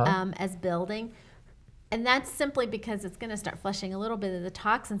as building. And that's simply because it's going to start flushing a little bit of the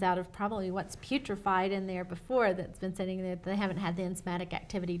toxins out of probably what's putrefied in there before that's been sitting there that they haven't had the enzymatic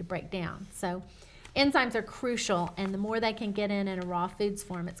activity to break down. So enzymes are crucial, and the more they can get in a raw foods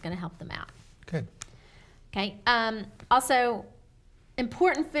form, it's going to help them out. Good. Okay. Also,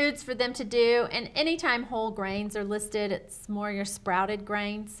 important foods for them to do, and anytime whole grains are listed, it's more your sprouted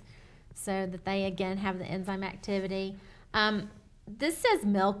grains so that they, again, have the enzyme activity. This says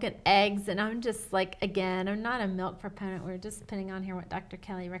milk and eggs, and I'm just like, again, I'm not a milk proponent. We're just putting on here what Dr.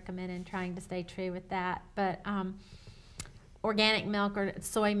 Kelly recommended and trying to stay true with that. But organic milk or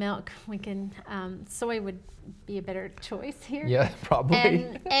soy milk, we can, soy would be a better choice here. Yeah, probably.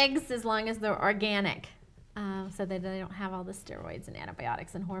 And eggs, as long as they're organic, so that they don't have all the steroids and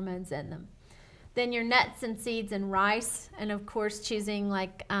antibiotics and hormones in them. Then your nuts and seeds and rice, and of course choosing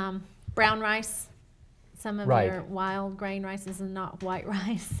like brown rice. Some of your wild grain rices and not white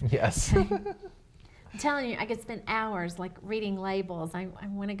rice. Yes. Okay. I'm telling you, I could spend hours like reading labels. I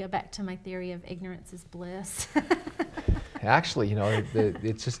want to go back to my theory of ignorance is bliss. Actually, you know,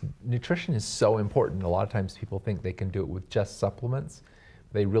 it's just nutrition is so important. A lot of times people think they can do it with just supplements.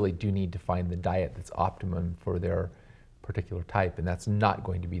 They really do need to find the diet that's optimum for their particular type, and that's not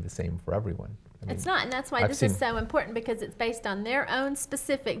going to be the same for everyone. I mean, it's not, and that's why this is so important, because it's based on their own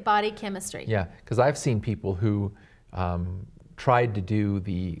specific body chemistry. Yeah, because I've seen people who tried to do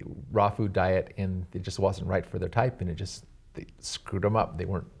the raw food diet and it just wasn't right for their type, and they screwed them up. They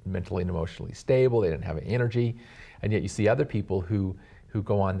weren't mentally and emotionally stable. They didn't have any energy, and yet you see other people who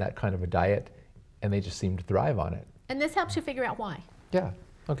go on that kind of a diet and they just seem to thrive on it. And this helps you figure out why. Yeah.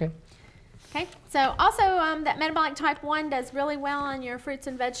 Okay. Okay, so also that metabolic type 1 does really well on your fruits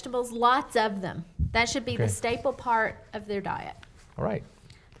and vegetables, lots of them. That should be the staple part of their diet. All right.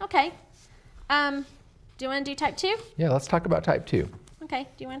 Okay. Do you want to do type 2? Yeah, let's talk about type 2. Okay,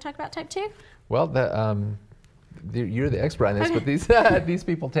 do you want to talk about type 2? Well, you're the expert on this, but these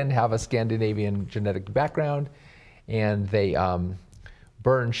people tend to have a Scandinavian genetic background, and they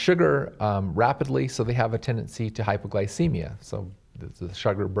burn sugar rapidly, so they have a tendency to hypoglycemia. So the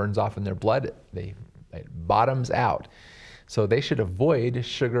sugar burns off in their blood, it bottoms out. So they should avoid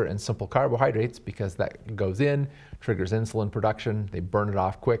sugar and simple carbohydrates, because that goes in, triggers insulin production, they burn it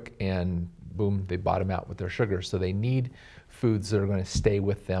off quick, and boom, they bottom out with their sugar. So they need foods that are going to stay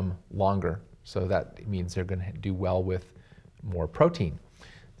with them longer. So that means they're going to do well with more protein.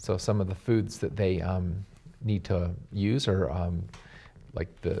 So some of the foods that they need to use are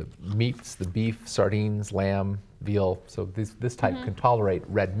like the meats, the beef, sardines, lamb, veal. So this type can tolerate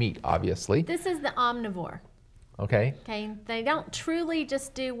red meat, obviously. This is the omnivore. Okay. Okay, they don't truly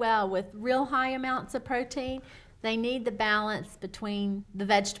just do well with real high amounts of protein. They need the balance between the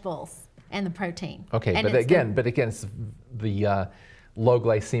vegetables and the protein. Okay, and but again, it's the low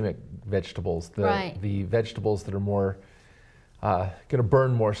glycemic vegetables, the vegetables that are more going to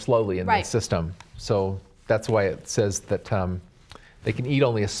burn more slowly in the system. So that's why it says that they can eat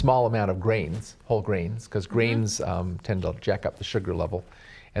only a small amount of grains, whole grains, because grains tend to jack up the sugar level.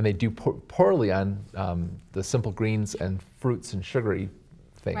 And they do poorly on the simple greens and fruits and sugary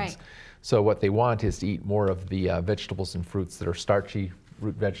things. Right. So what they want is to eat more of the vegetables and fruits that are starchy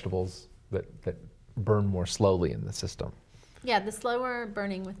root vegetables that burn more slowly in the system. Yeah, the slower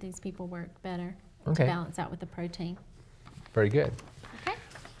burning with these people work better to balance out with the protein. Very good. Okay.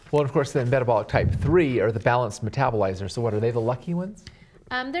 Well, of course, then metabolic type 3 are the balanced metabolizers. So what, are they the lucky ones?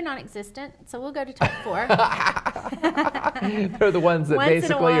 They're non-existent, so we'll go to type 4. They're the ones that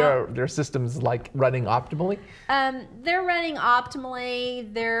basically their system's like running optimally? They're running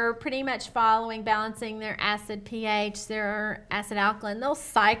optimally. They're pretty much balancing their acid pH, their acid alkaline. They'll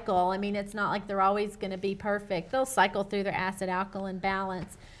cycle. I mean, it's not like they're always going to be perfect. They'll cycle through their acid alkaline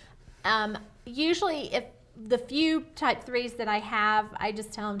balance. Usually, if the few type 3s that I have, I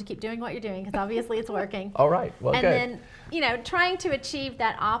just tell them to keep doing what you're doing because obviously it's working. All right, well, and good. then, you know, trying to achieve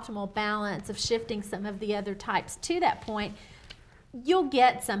that optimal balance of shifting some of the other types to that point. You'll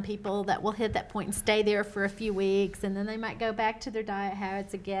get some people that will hit that point and stay there for a few weeks, and then they might go back to their diet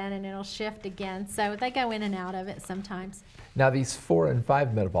habits again, and it'll shift again. So they go in and out of it sometimes. Now, these 4 and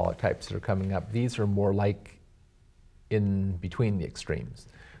 5 metabolic types that are coming up, these are more like in between the extremes.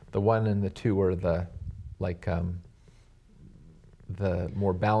 The 1 and the 2 are the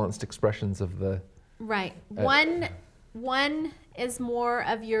more balanced expressions of the... Right. One is more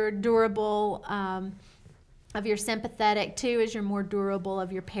of your durable, of your sympathetic. 2 is your more durable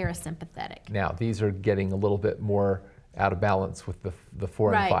of your parasympathetic. Now, these are getting a little bit more out of balance with the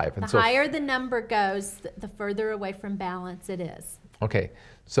 4 and 5. And the higher the number goes, the further away from balance it is. Okay.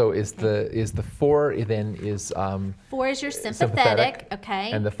 So is the 4 then is 4 is your sympathetic,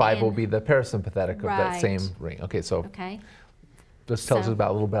 okay, and the 5 will be the parasympathetic of that same ring. Okay, so this tells us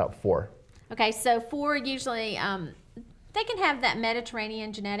about a little about 4. Okay, so 4 usually they can have that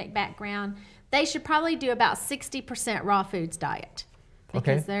Mediterranean genetic background. They should probably do about 60% raw foods diet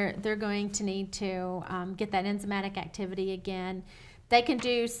because they're going to need to get that enzymatic activity again. They can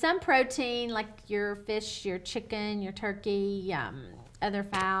do some protein like your fish, your chicken, your turkey, other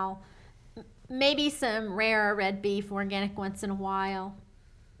fowl, maybe some rare red beef, organic once in a while.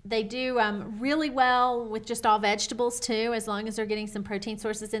 They do really well with just all vegetables too, as long as they're getting some protein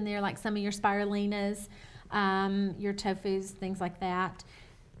sources in there, like some of your spirulinas, your tofus, things like that.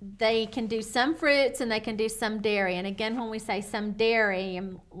 They can do some fruits and they can do some dairy. And again, when we say some dairy,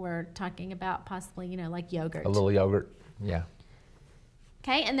 we're talking about possibly, you know, like yogurt. A little yogurt, yeah.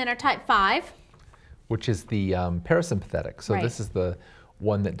 Okay, and then our type 5. Which is the parasympathetic. So this is the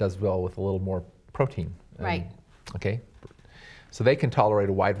one that does well with a little more protein. Right. Okay. So they can tolerate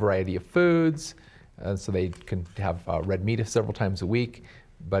a wide variety of foods. So they can have red meat several times a week.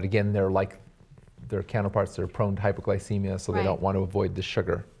 But again, they're like their counterparts that are prone to hypoglycemia, so they don't want to avoid the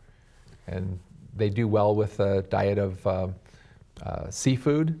sugar. And they do well with a diet of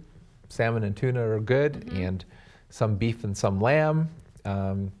seafood. Salmon and tuna are good, and some beef and some lamb.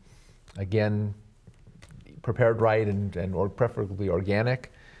 Again, prepared right or preferably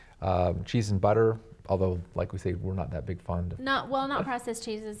organic. Cheese and butter, although, like we say, we're not that big fond of. Not processed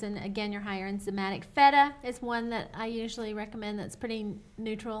cheeses, and again, your higher enzymatic. Feta is one that I usually recommend that's pretty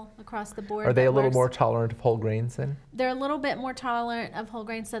neutral across the board. Are they a little more tolerant of whole grains then? They're a little bit more tolerant of whole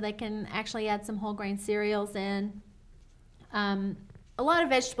grains, so they can actually add some whole grain cereals in. A lot of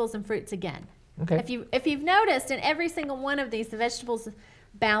vegetables and fruits again. Okay. If you've noticed, in every single one of these, the vegetables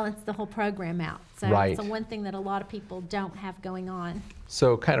balance the whole program out. So it's the one thing that a lot of people don't have going on.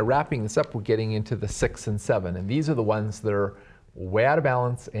 So kind of wrapping this up, we're getting into the 6 and 7, and these are the ones that are way out of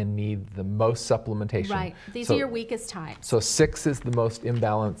balance and need the most supplementation. Right. These are your weakest types. So 6 is the most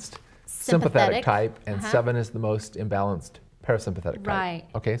imbalanced sympathetic type, and 7 is the most imbalanced parasympathetic type. Right.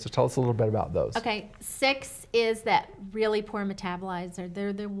 Okay, so tell us a little bit about those. Okay, 6 is that really poor metabolizer.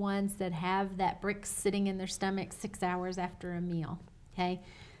 They're the ones that have that brick sitting in their stomach 6 hours after a meal. Okay.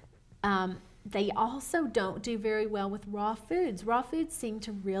 They also don't do very well with raw foods. Raw foods seem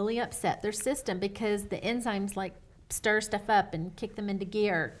to really upset their system because the enzymes like stir stuff up and kick them into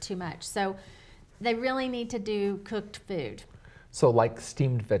gear too much. So they really need to do cooked food. So like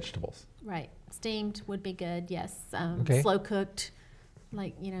steamed vegetables. Right. Steamed would be good, yes. Okay. Slow cooked,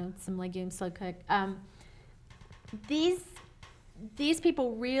 like, you know, some legumes slow cooked. These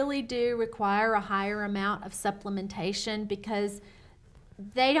people really do require a higher amount of supplementation because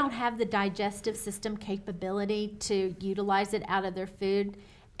they don't have the digestive system capability to utilize it out of their food.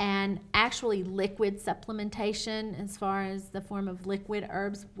 And actually liquid supplementation, as far as the form of liquid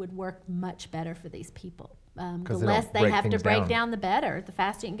herbs, would work much better for these people. The less they have to break down, the better. The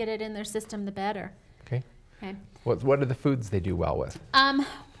faster you can get it in their system, the better. Okay. Okay. What are the foods they do well with?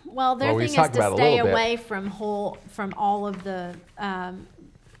 Well, their thing is to stay away from all of the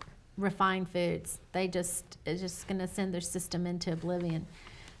refined foods. It's just going to send their system into oblivion.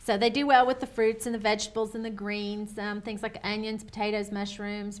 So they do well with the fruits and the vegetables and the greens, things like onions, potatoes,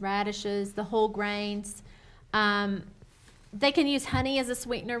 mushrooms, radishes, the whole grains. They can use honey as a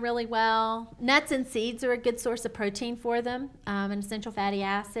sweetener really well. Nuts and seeds are a good source of protein for them, and essential fatty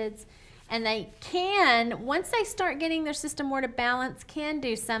acids. And they can, once they start getting their system more to balance, can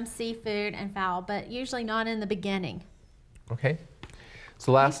do some seafood and fowl, but usually not in the beginning. Okay.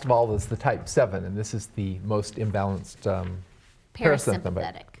 So last of all is the type 7, and this is the most imbalanced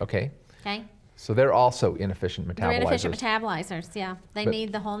parasympathetic. Okay. Okay. So they're also inefficient metabolizers. They're inefficient metabolizers, yeah. They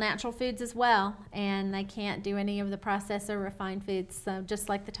need the whole natural foods as well, and they can't do any of the processed or refined foods. So just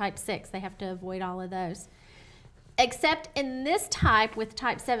like the type 6, they have to avoid all of those. Except in this type with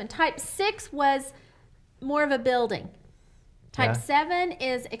type 7. Type 6 was more of a building. Type 7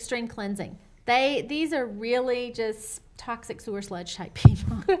 is extreme cleansing. These are really just toxic sewer sludge type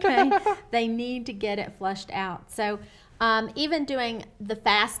people, okay? They need to get it flushed out. So even doing the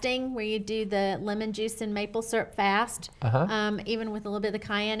fasting where you do the lemon juice and maple syrup fast, even with a little bit of the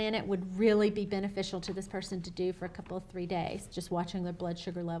cayenne in it, would really be beneficial to this person to do for a couple of 3 days, just watching their blood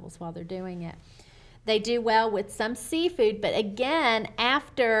sugar levels while they're doing it. They do well with some seafood, but again,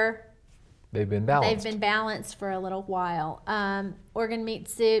 after they've been balanced for a little while. Organ meat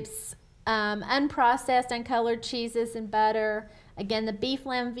soups, unprocessed, uncolored cheeses and butter. Again, the beef,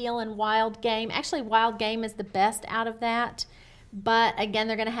 lamb, veal, and wild game. Actually, wild game is the best out of that. But again,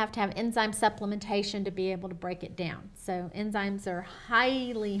 they're going to have enzyme supplementation to be able to break it down. So enzymes are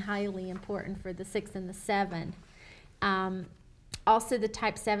highly, highly important for the 6 and the 7. Also, the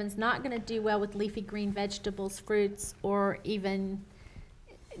type 7 is not going to do well with leafy green vegetables, fruits, or even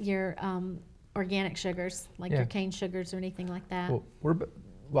your organic sugars, like your cane sugars or anything like that. Well,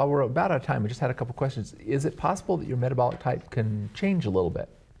 while we're about out of time, we just had a couple questions. Is it possible that your metabolic type can change a little bit?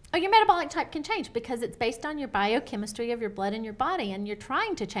 Oh, your metabolic type can change because it's based on your biochemistry of your blood and your body, and you're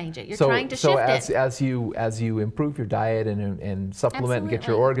trying to change it. You're trying to shift it. So as you improve your diet and supplement and get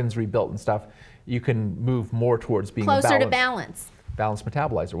your organs rebuilt and stuff, you can move more towards being closer to balance. Balanced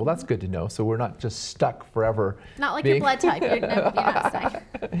metabolizer. Well, that's good to know. So we're not just stuck forever. Not like your blood type. You're not stuck.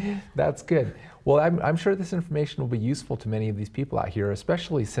 That's good. Well, I'm sure this information will be useful to many of these people out here,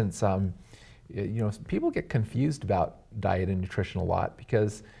 especially since you know, people get confused about diet and nutrition a lot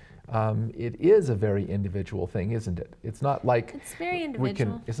because it is a very individual thing, isn't it? It's not like it's very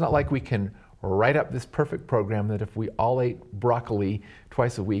individual. It's not like we can write up this perfect program that if we all ate broccoli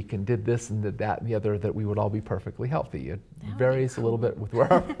twice a week and did this and did that and the other, that we would all be perfectly healthy. It varies a little bit with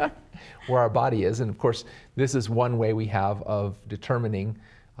where our body is. And of course, this is one way we have of determining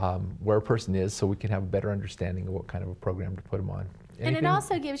where a person is so we can have a better understanding of what kind of a program to put them on. And it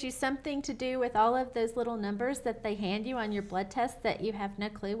also gives you something to do with all of those little numbers that they hand you on your blood test that you have no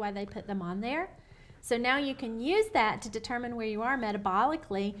clue why they put them on there. So now you can use that to determine where you are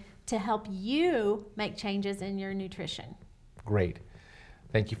metabolically to help you make changes in your nutrition. Great.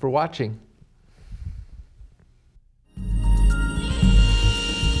 Thank you for watching.